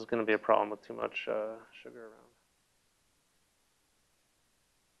 what else is going to be a problem with too much sugar around?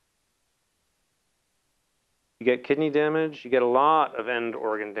 You get kidney damage. You get a lot of end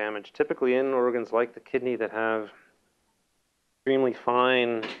organ damage. Typically in organs like the kidney that have extremely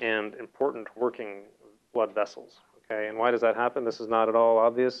fine and important working blood vessels. Okay, and why does that happen? This is not at all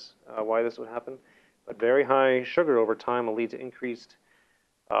obvious why this would happen, but very high sugar over time will lead to increased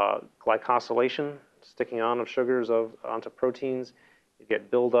glycosylation, sticking on of sugars onto proteins. You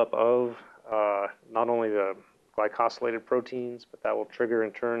get buildup of not only the glycosylated proteins, but that will trigger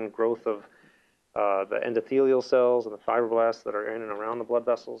in turn growth of the endothelial cells and the fibroblasts that are in and around the blood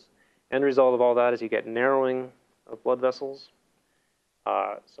vessels. End result of all that is you get narrowing of blood vessels.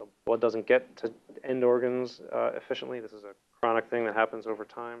 So blood doesn't get to end organs efficiently. This is a chronic thing that happens over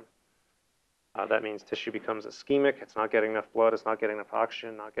time. That means tissue becomes ischemic. It's not getting enough blood. It's not getting enough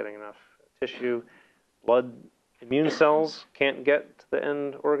oxygen, not getting enough tissue. Blood immune cells can't get to the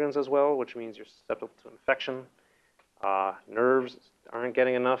end organs as well, which means you're susceptible to infection. Nerves aren't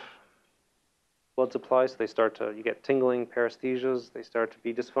getting enough blood supply, so you get tingling, paresthesias. They start to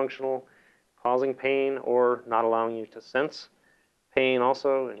be dysfunctional, causing pain or not allowing you to sense pain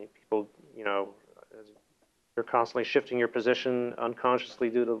also. And people, you're constantly shifting your position unconsciously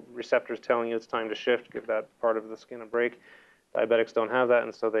due to receptors telling you it's time to shift, give that part of the skin a break. Diabetics don't have that,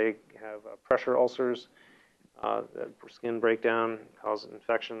 and so they have pressure ulcers, skin breakdown, cause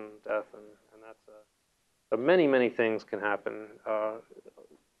infection, death, and that's so many things can happen,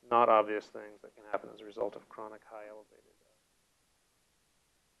 not obvious things that can happen as a result of chronic high elevated.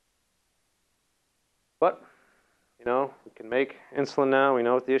 But we can make insulin now. We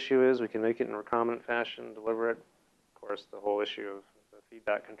know what the issue is. We can make it in recombinant fashion, deliver it. Of course, the whole issue of the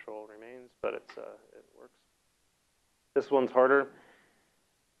feedback control remains, but it works. This one's harder.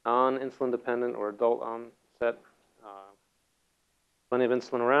 Non-insulin dependent or adult onset. Plenty of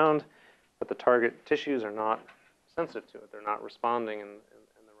insulin around, but the target tissues are not sensitive to it. They're not responding in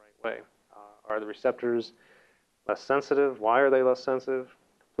the right way. Are the receptors less sensitive? Why are they less sensitive?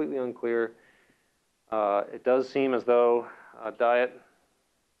 Completely unclear. It does seem as though diet,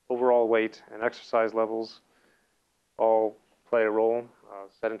 overall weight, and exercise levels all play a role.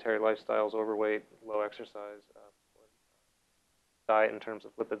 Sedentary lifestyles, overweight, low exercise, diet in terms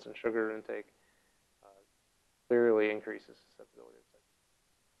of lipids and sugar intake clearly increases susceptibility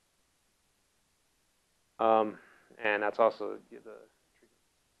to and that's also the treatment.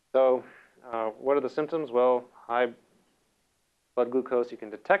 So what are the symptoms? Well, high blood glucose, you can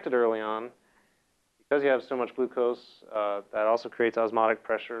detect it early on. Because you have so much glucose, that also creates osmotic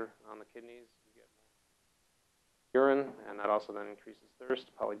pressure on the kidneys. You get more urine, and that also then increases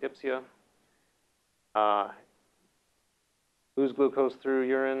thirst, polydipsia. Lose glucose through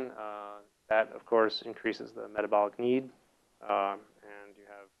urine. That, of course, increases the metabolic need, and you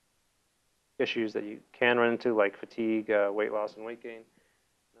have issues that you can run into, like fatigue, weight loss, and weight gain.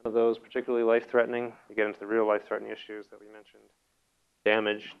 None of those particularly life-threatening. You get into the real life-threatening issues that we mentioned,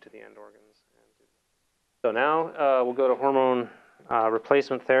 damage to the end organs. So now we'll go to hormone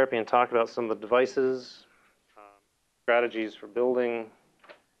replacement therapy and talk about some of the devices, strategies for building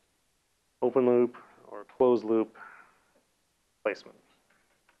open loop or closed loop replacement.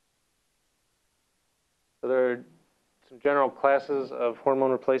 So there are some general classes of hormone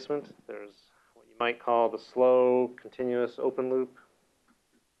replacement. There's what you might call the slow, continuous open loop.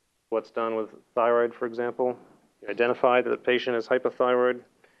 What's done with thyroid, for example. You identify that the patient is hypothyroid.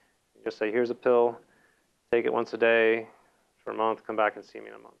 You just say, here's a pill. Take it once a day for a month, come back and see me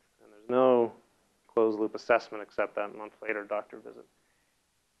in a month. And there's no closed loop assessment except that month later doctor visit.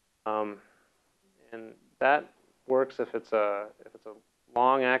 And that works if it's a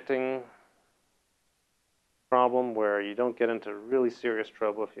long-acting problem where you don't get into really serious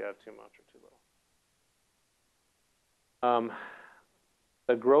trouble if you have too much or too little.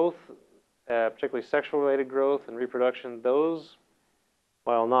 The growth, particularly sexual-related growth and reproduction, those,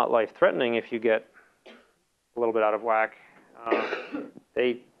 while not life-threatening if you get a little bit out of whack,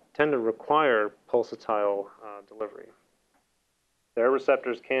 they tend to require pulsatile delivery. Their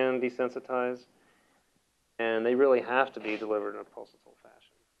receptors can desensitize, and they really have to be delivered in a pulsatile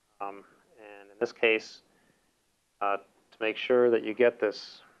fashion. And in this case, to make sure that you get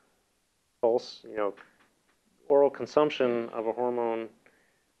this pulse, oral consumption of a hormone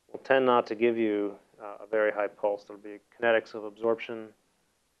will tend not to give you a very high pulse. There will be kinetics of absorption,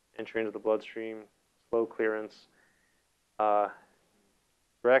 entry into the bloodstream, slow clearance,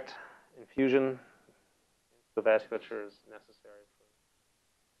 direct infusion into the vasculature is necessary.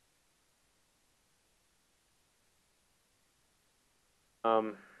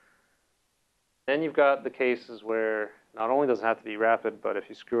 Then you've got the cases where not only does it have to be rapid, but if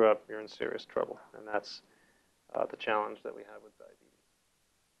you screw up, you're in serious trouble. And that's the challenge that we have with diabetes.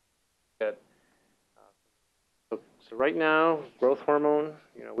 So right now, growth hormone,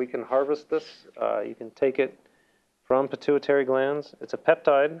 we can harvest this. You can take it from pituitary glands. It's a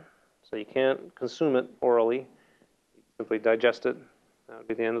peptide, so you can't consume it orally. You simply digest it. That would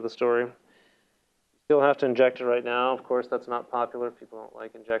be the end of the story. You still have to inject it right now. Of course, that's not popular. People don't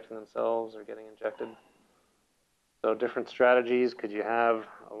like injecting themselves or getting injected. So different strategies. Could you have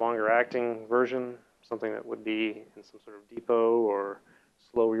a longer acting version, something that would be in some sort of depot or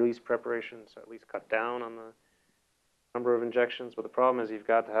slow release preparation, so at least cut down on the number of injections? But the problem is you've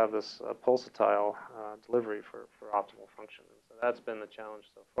got to have this pulsatile delivery for optimal function. And so that's been the challenge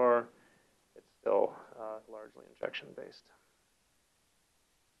so far. It's still largely injection based.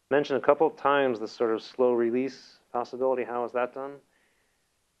 Mentioned a couple of times this sort of slow release possibility. How is that done?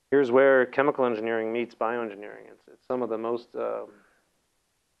 Here's where chemical engineering meets bioengineering. It's some of the most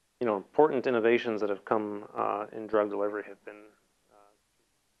important innovations that have come in drug delivery have been.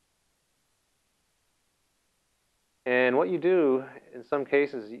 And what you do in some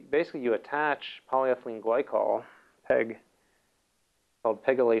cases, basically you attach polyethylene glycol, PEG, called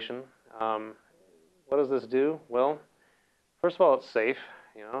pegylation. What does this do? Well, first of all, it's safe.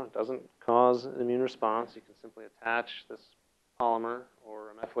 It doesn't cause an immune response. You can simply attach this polymer or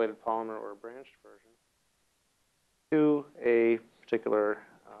a methylated polymer or a branched version to a particular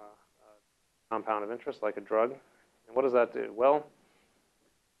compound of interest, like a drug. And what does that do? Well,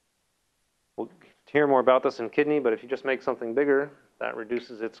 we'll hear more about this in kidney, but if you just make something bigger, that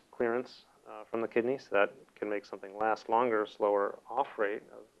reduces its clearance from the kidney, so that can make something last longer, slower off rate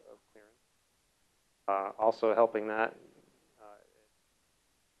of clearance. Also helping that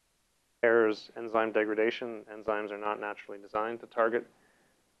impairs enzyme degradation. Enzymes are not naturally designed to target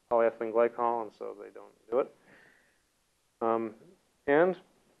polyethylene glycol, and so they don't do it. And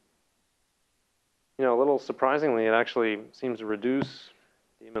a little surprisingly, it actually seems to reduce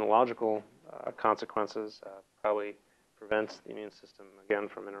the immunological consequences, probably prevents the immune system, again,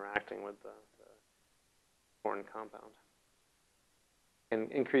 from interacting with the foreign compound.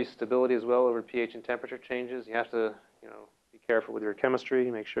 And increased stability as well over pH and temperature changes. You have to be careful with your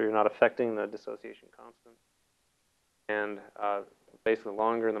chemistry, make sure you're not affecting the dissociation constant. And basically, the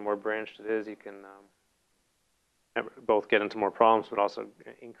longer and the more branched it is, you can both get into more problems, but also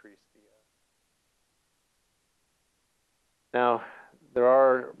increase the. Now, there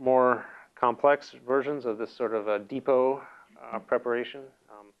are more complex versions of this sort of a depot preparation.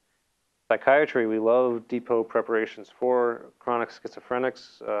 Psychiatry, we love depot preparations for chronic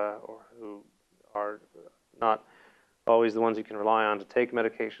schizophrenics who are not always the ones you can rely on to take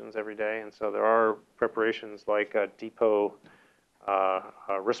medications every day. And so there are preparations like a depot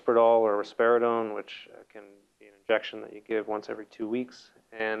risperidol or risperidone, which can be an injection that you give once every 2 weeks.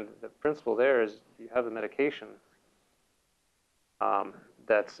 And the principle there is you have the medication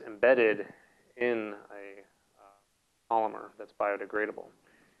that's embedded in a polymer that's biodegradable.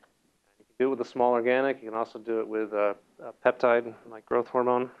 You can do it with a small organic. You can also do it with a peptide like growth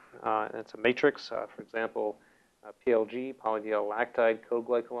hormone. And it's a matrix, for example, PLG, polydiol lactide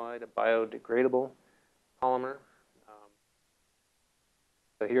coglycolide, a biodegradable polymer.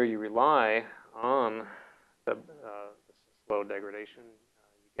 So here you rely on the slow degradation.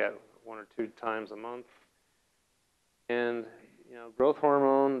 You get 1 or 2 times a month. And growth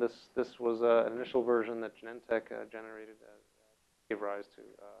hormone, this was an initial version that Genentech generated, gave rise to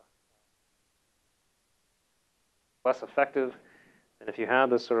less effective than if you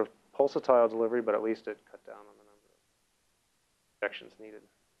had this sort of pulsatile delivery, but at least it cut down on the number of injections needed.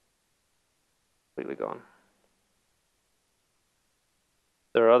 Completely gone.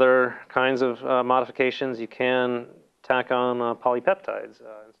 There are other kinds of modifications. You can tack on polypeptides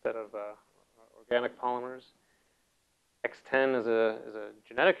instead of organic polymers. X10 is a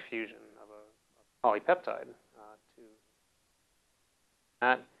genetic fusion of a polypeptide.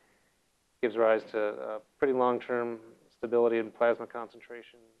 That gives rise to pretty long-term stability in plasma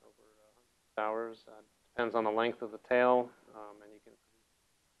concentration over hours. Depends on the length of the tail, and you can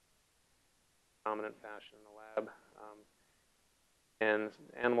dominant fashion in the lab. And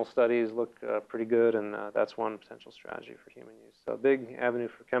animal studies look pretty good, and that's one potential strategy for human use. So a big avenue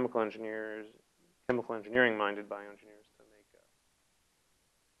for chemical engineering-minded bioengineers to make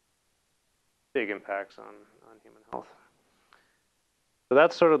big impacts on human health. So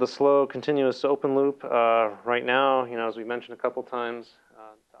that's sort of the slow, continuous open loop. Right now, as we mentioned a couple times,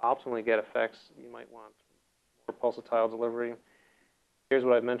 to optimally get effects, you might want more pulsatile delivery. Here's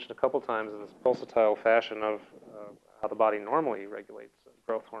what I've mentioned a couple times in this pulsatile fashion of how the body normally regulates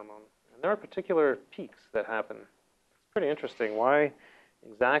growth hormone. And there are particular peaks that happen. It's pretty interesting. Why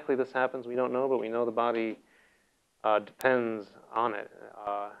exactly this happens, we don't know, but we know the body depends on it.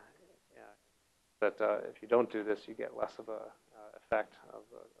 That if you don't do this, you get less of a effect of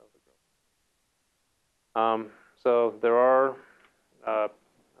the growth. So there are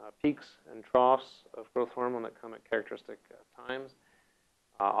peaks and troughs of growth hormone that come at characteristic times.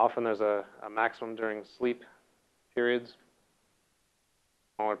 Often there's a maximum during sleep periods,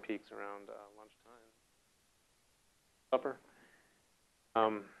 smaller peaks around lunchtime, supper.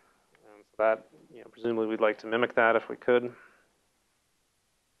 And so that, presumably we'd like to mimic that if we could.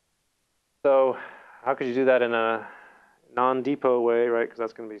 So how could you do that in a non-depot way, right? Because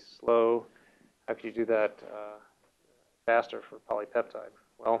that's going to be slow. How could you do that faster for polypeptide?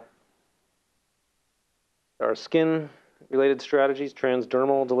 Well, there are skin-related strategies,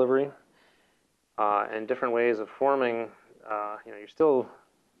 transdermal delivery, and different ways of forming. You're still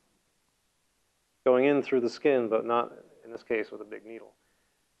going in through the skin, but not, in this case, with a big needle.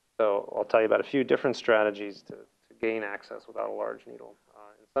 So I'll tell you about a few different strategies to gain access without a large needle.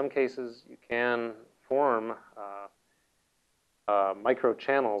 In some cases, you can form micro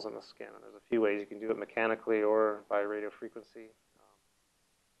channels in the skin. And there's a few ways you can do it mechanically or by radiofrequency.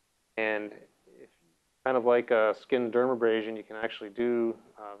 And if kind of like a skin dermabrasion, you can actually do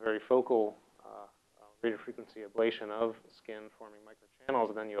very focal radiofrequency ablation of skin forming microchannels,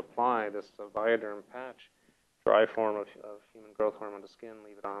 and then you apply this Bioderm patch, dry form of human growth hormone to skin,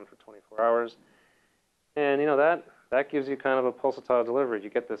 leave it on for 24 hours. And that gives you kind of a pulsatile delivery. You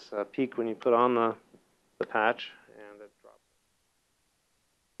get this peak when you put on the patch, and it drops.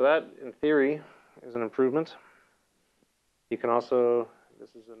 So that, in theory, is an improvement. You can also, this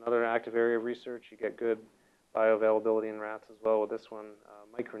is another active area of research, you get good bioavailability in rats as well with this one,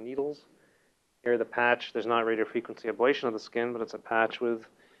 microneedles. Here the patch, there's not radiofrequency ablation of the skin, but it's a patch with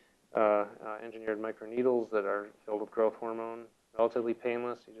engineered microneedles that are filled with growth hormone. Relatively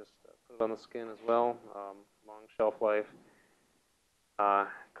painless, you just put it on the skin as well. Long shelf life.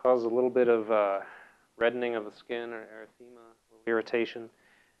 Causes a little bit of reddening of the skin or erythema, a little irritation.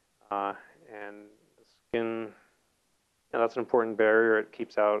 And the skin, that's an important barrier. It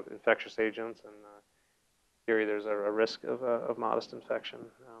keeps out infectious agents, and in theory there's a risk of modest infection.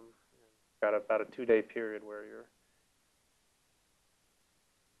 Got about a 2-day period where you're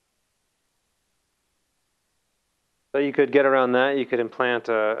so you could get around that. You could implant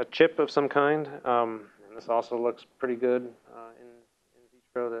a chip of some kind, and this also looks pretty good in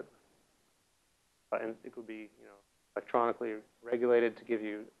vitro. That and it could be electronically regulated to give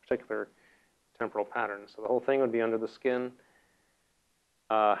you particular temporal patterns. So the whole thing would be under the skin,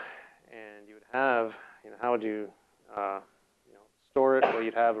 and you would have how would you store it? Well,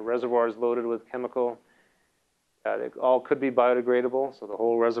 you'd have reservoirs loaded with chemical. It all could be biodegradable, so the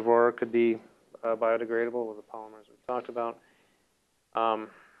whole reservoir could be biodegradable with the polymers we've talked about.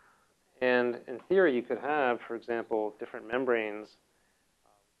 And in theory, you could have, for example, different membranes,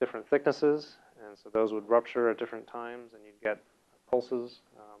 different thicknesses, and so those would rupture at different times, and you'd get pulses.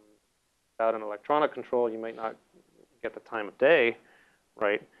 Without an electronic control, you might not get the time of day,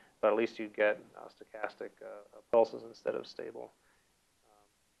 right? But at least you'd get stochastic pulses instead of stable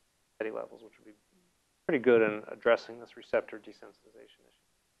steady levels, which would be pretty good in addressing this receptor desensitization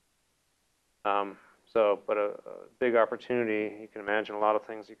issue. But a big opportunity, you can imagine a lot of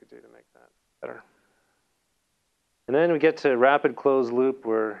things you could do to make that better. And then we get to rapid closed loop,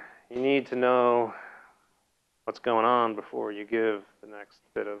 where you need to know what's going on before you give the next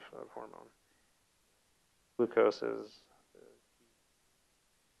bit of hormone. Glucose is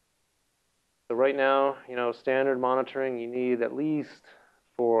so right now, standard monitoring, you need at least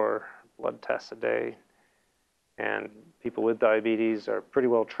 4 blood tests a day. And people with diabetes are pretty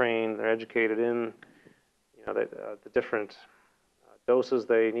well trained. They're educated in the different doses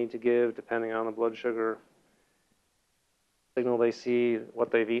they need to give depending on the blood sugar signal they see, what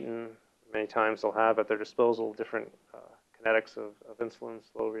they've eaten. Many times they'll have at their disposal different kinetics of insulin,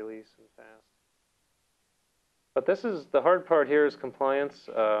 slow release and fast. But this is the hard part here is compliance.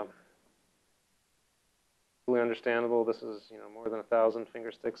 Fully understandable. This is more than 1,000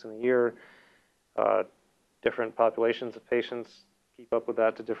 finger sticks in a year. Different populations of patients keep up with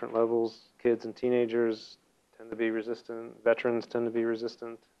that to different levels. Kids and teenagers tend to be resistant. Veterans tend to be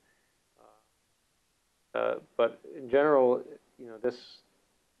resistant. But in general, this is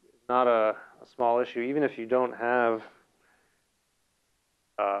not a small issue. Even if you don't have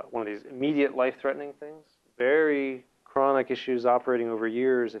one of these immediate life-threatening things, very chronic issues operating over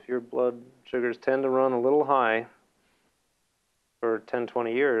years, if your blood sugars tend to run a little high for 10,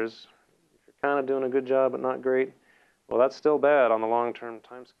 20 years, if you're kind of doing a good job but not great, Well, that's still bad on the long-term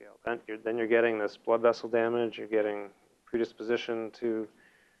time scale. Then you're getting this blood vessel damage, you're getting predisposition to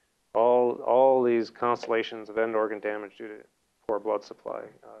all these constellations of end organ damage due to poor blood supply,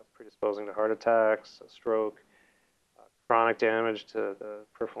 predisposing to heart attacks, stroke, chronic damage to the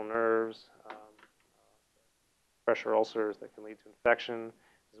peripheral nerves, pressure ulcers that can lead to infection.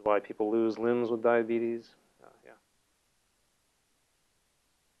 This is why people lose limbs with diabetes.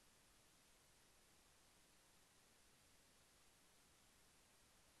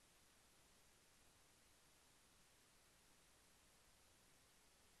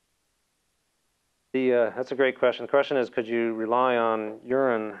 Yeah. That's a great question. The question is, could you rely on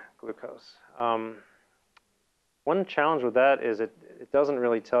urine glucose? One challenge with that is it doesn't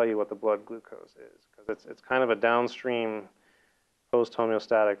really tell you what the blood glucose is, because it's kind of a downstream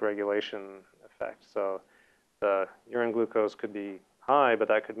post-homeostatic regulation effect. So the urine glucose could be high, but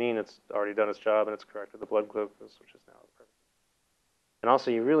that could mean it's already done its job and it's corrected the blood glucose, which is now perfect. And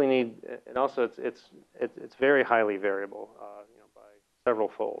also, you really need, and also it's very highly variable, by several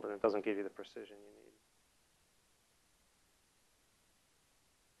fold, and it doesn't give you the precision you need.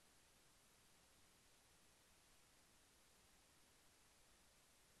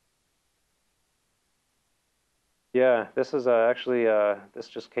 Yeah, this is actually this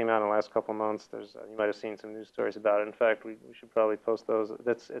just came out in the last couple of months. There's you might have seen some news stories about it. In fact, we should probably post those.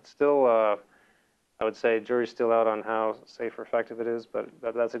 It's still I would say jury's still out on how safe or effective it is, but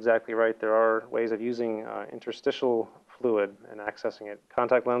that's exactly right. There are ways of using interstitial fluid and accessing it.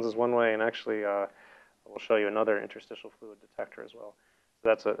 Contact lens is one way, and actually we'll show you another interstitial fluid detector as well.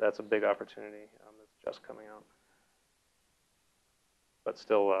 So that's a big opportunity that's just coming out, but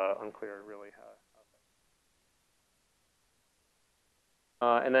still unclear really how.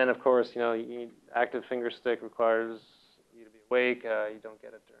 And then, of course, you need active finger stick requires you to be awake. You don't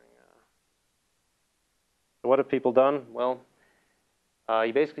get it during. So what have people done? Well,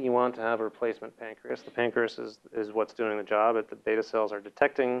 you want to have a replacement pancreas. The pancreas is what's doing the job. The beta cells are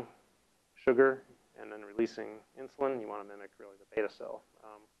detecting sugar and then releasing insulin. You want to mimic really the beta cell.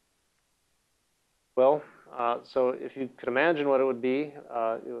 So if you could imagine what it would be,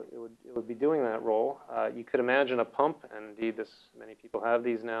 it would be doing that role. You could imagine a pump, and indeed many people have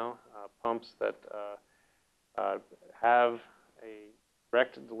these now, pumps that have a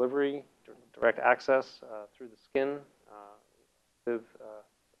direct delivery, direct access through the skin for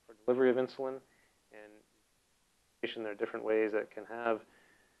delivery of insulin. And there are different ways that can have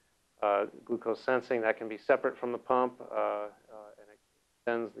glucose sensing that can be separate from the pump, and it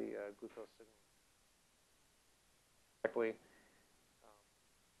sends the glucose signal. Of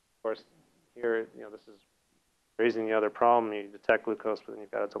course, here, this is raising the other problem. You detect glucose, but then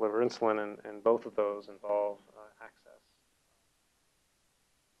you've got to deliver insulin, and both of those involve access.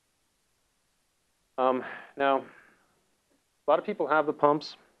 Now, a lot of people have the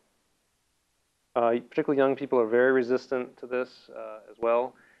pumps. Particularly young people are very resistant to this as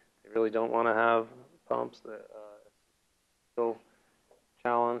well. They really don't want to have pumps. It's still a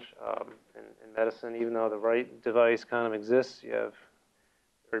challenge in medicine. Even though the right device kind of exists, you have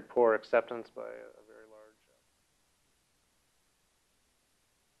very poor acceptance by a very large.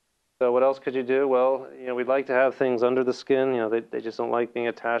 So what else could you do? Well, we'd like to have things under the skin. They just don't like being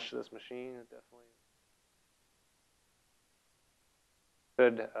attached to this machine. It definitely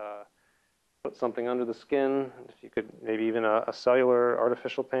could put something under the skin. If you could, maybe even a cellular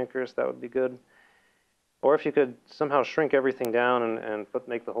artificial pancreas, that would be good. Or if you could somehow shrink everything down and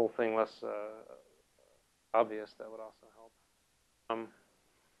make the whole thing less obvious, that would also help.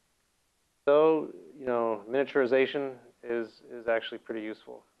 So, miniaturization is actually pretty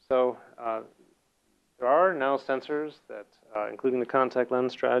useful. So there are now sensors that, including the contact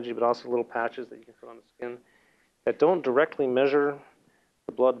lens strategy, but also little patches that you can put on the skin that don't directly measure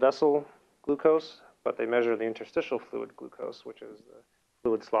the blood vessel glucose, but they measure the interstitial fluid glucose, which is the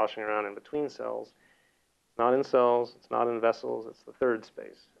fluid sloshing around in between cells. It's not in cells, it's not in vessels, it's the third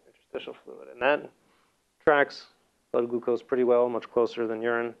space, interstitial fluid. And that tracks blood glucose pretty well, much closer than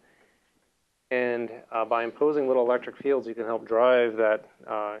urine. And by imposing little electric fields, you can help drive that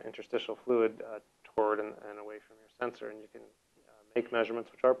interstitial fluid toward and away from your sensor, and you can make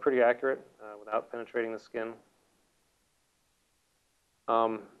measurements which are pretty accurate without penetrating the skin.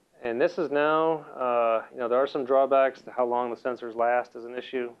 And this is now, there are some drawbacks to how long the sensors last is an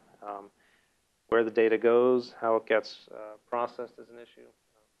issue. Where the data goes, how it gets processed is an issue.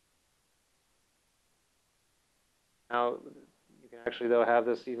 Now, you can actually, though, have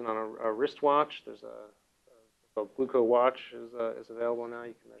this even on a wristwatch. There's a glucose watch is available now.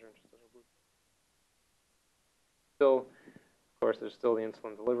 You can measure interstitial glucose. Still, of course, there's still the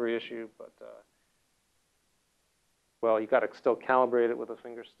insulin delivery issue, but well, you got to still calibrate it with a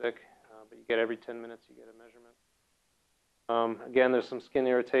finger stick, but you get every 10 minutes you get a measurement. Again, there's some skin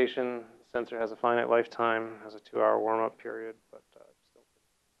irritation. The sensor has a finite lifetime, has a 2-hour warm-up period, but still.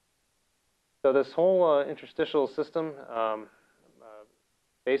 So this whole interstitial system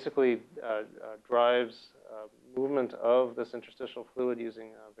basically drives movement of this interstitial fluid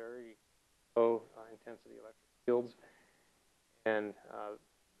using very low intensity electric fields, and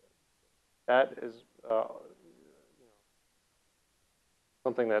that is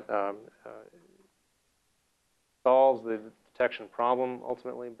something that solves the detection problem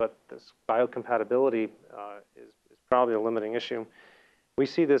ultimately, but this biocompatibility is probably a limiting issue. We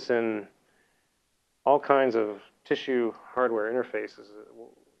see this in all kinds of tissue hardware interfaces.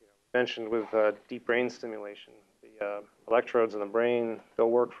 Mentioned with deep brain stimulation, the electrodes in the brain, they'll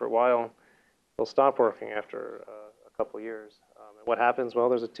work for a while, they'll stop working after a couple of years. And what happens? Well,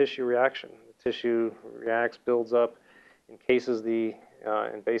 there's a tissue reaction. The tissue reacts, builds up, encases the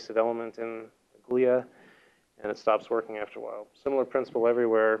invasive element in the glia, and it stops working after a while. Similar principle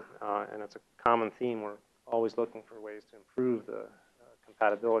everywhere, and it's a common theme. We're always looking for ways to improve the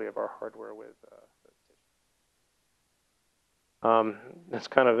compatibility of our hardware with the tissue. It's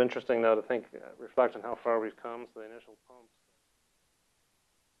kind of interesting, though, to think, reflect on how far we've come. So the initial pumps.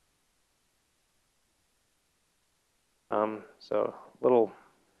 So little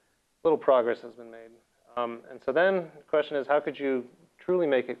progress has been made. And so then the question is, how could you truly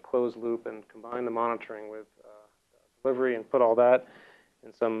make it closed loop and combine the monitoring with delivery and put all that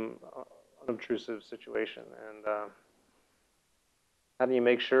in some unobtrusive situation? And how do you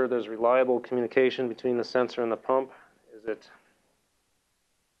make sure there's reliable communication between the sensor and the pump? Is it,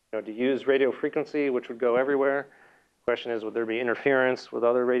 to use radio frequency, which would go everywhere? The question is, would there be interference with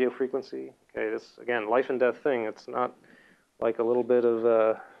other radio frequency? Okay, this, again, life and death thing. It's not like a little bit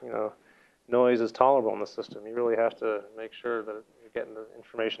of, noise is tolerable in the system. You really have to make sure that you're getting the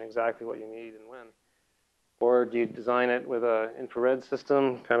information exactly what you need and when. Or do you design it with an infrared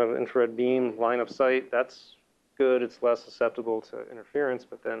system, kind of infrared beam, line of sight? That's good. It's less susceptible to interference,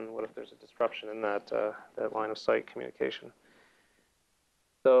 but then what if there's a disruption in that line of sight communication?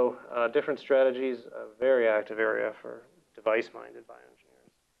 So different strategies, a very active area for device-minded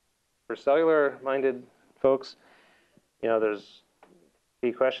bioengineers. For cellular-minded folks, there's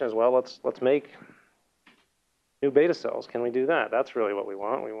the question is, well, let's make new beta cells. Can we do that? That's really what we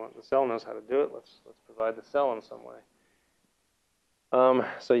want. We want the cell knows how to do it. Let's provide the cell in some way.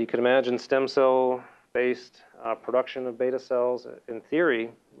 So you could imagine stem cell-based production of beta cells. In theory,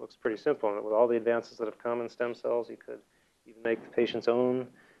 it looks pretty simple. With all the advances that have come in stem cells, you could even make the patient's own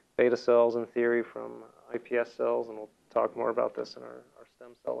beta cells in theory from iPS cells, and we'll talk more about this in our stem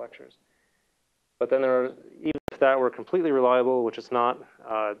cell lectures. But then even if that were completely reliable, which it's not,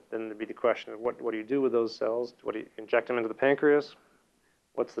 then there'd be the question of what do you do with those cells? What do you inject them into the pancreas?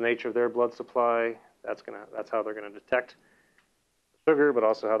 What's the nature of their blood supply? That's how they're going to detect the sugar, but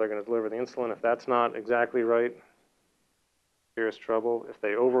also how they're going to deliver the insulin. If that's not exactly right, serious trouble. If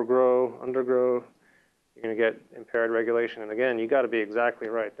they overgrow, undergrow, you're going to get impaired regulation. And again, you got to be exactly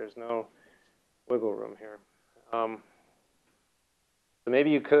right. There's no wiggle room here. So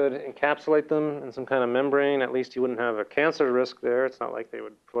maybe you could encapsulate them in some kind of membrane. At least you wouldn't have a cancer risk there. It's not like they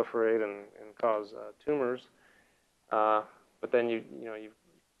would proliferate and cause tumors. But then you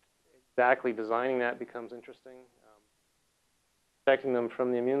exactly designing that becomes interesting. Protecting them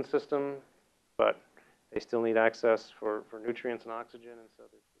from the immune system, but they still need access for nutrients and oxygen, and so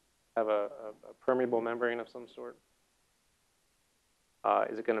they have a permeable membrane of some sort.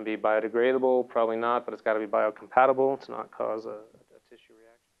 Is it going to be biodegradable? Probably not, but it's got to be biocompatible to not cause a tissue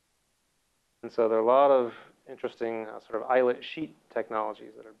reaction. And so there are a lot of interesting sort of islet sheet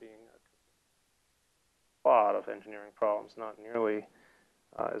technologies that are being a lot of engineering problems, not nearly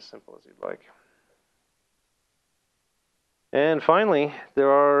as simple as you'd like. And finally, there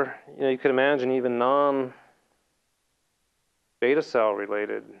are, you could imagine even non-beta cell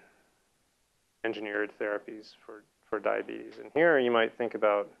related engineered therapies for diabetes. And here you might think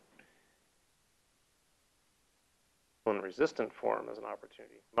about insulin-resistant form as an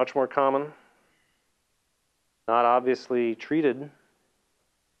opportunity. Much more common, not obviously treated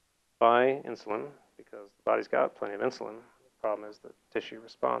by insulin because the body's got plenty of insulin. The problem is the tissue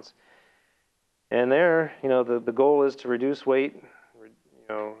response. And there, the goal is to reduce weight,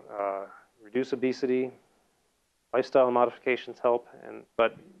 reduce obesity. Lifestyle modifications help,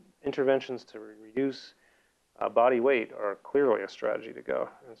 but interventions to reduce body weight are clearly a strategy to go.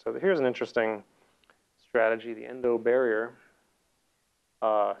 And so here's an interesting strategy, the endo barrier,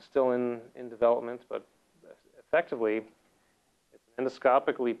 still in development, but effectively it's an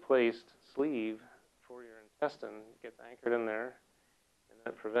endoscopically placed sleeve for your intestine gets anchored in there, and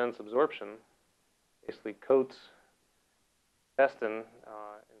that prevents absorption. Basically coats intestine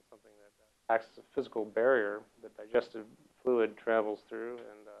in something that acts as a physical barrier that digestive fluid travels through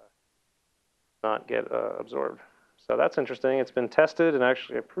and not get absorbed. So that's interesting. It's been tested and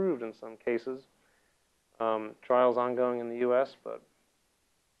actually approved in some cases. Trials ongoing in the U.S., but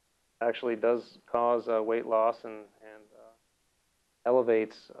actually does cause weight loss and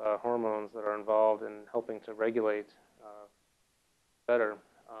elevates hormones that are involved in helping to regulate better.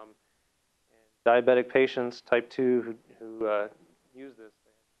 Diabetic patients, type 2, who use this,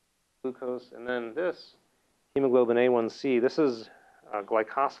 they have glucose, and then this hemoglobin A1C. This is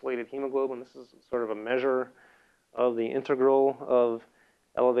glycosylated hemoglobin. This is sort of a measure of the integral of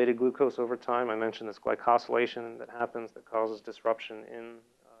elevated glucose over time. I mentioned this glycosylation that happens that causes disruption in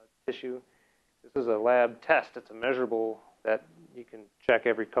tissue. This is a lab test. It's a measurable that you can check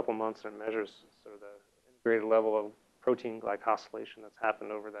every couple months, and it measures sort of the integrated level of protein glycosylation that's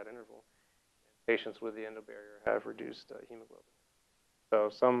happened over that interval. And patients with the endobarrier have reduced hemoglobin. So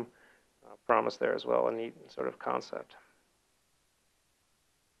some promise there as well, a neat sort of concept.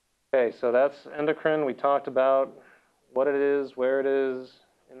 Okay, so that's endocrine. We talked about what it is, where it is,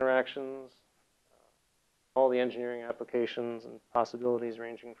 interactions, all the engineering applications and possibilities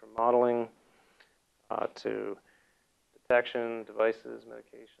ranging from modeling to detection, devices,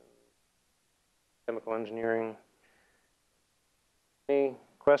 medication, chemical engineering. Any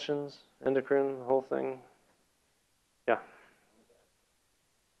questions? Endocrine, the whole thing? Yeah.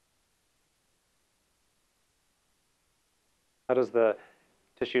 How does the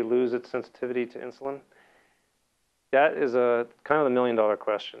tissue lose its sensitivity to insulin? That is a kind of the million-dollar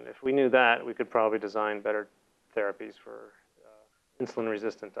question. If we knew that, we could probably design better therapies for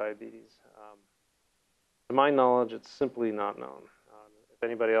insulin-resistant diabetes. To my knowledge, it's simply not known. If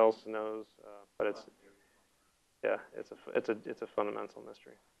anybody else knows, but it's a fundamental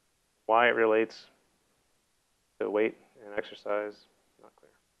mystery. Why it relates to weight and exercise, not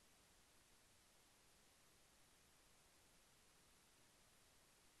clear.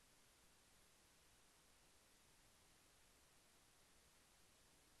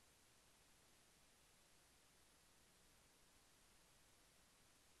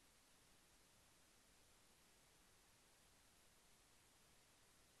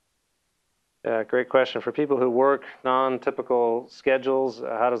 Yeah, great question. For people who work non-typical schedules,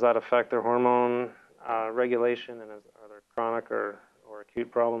 how does that affect their hormone regulation, and are there chronic or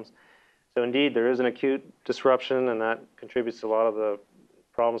acute problems? So indeed, there is an acute disruption, and that contributes to a lot of the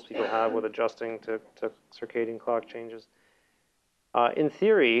problems people have with adjusting to circadian clock changes. In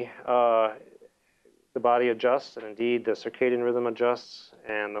theory, the body adjusts, and indeed the circadian rhythm adjusts,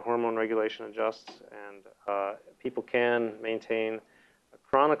 and the hormone regulation adjusts, and people can maintain a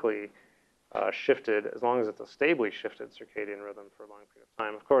chronically shifted, as long as it's a stably shifted circadian rhythm for a long period of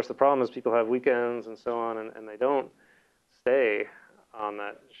time. Of course, the problem is people have weekends and so on, and they don't stay on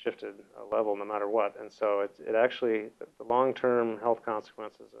that shifted level no matter what. And so it actually, the long-term health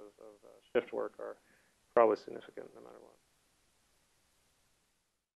consequences of shift work are probably significant no matter what.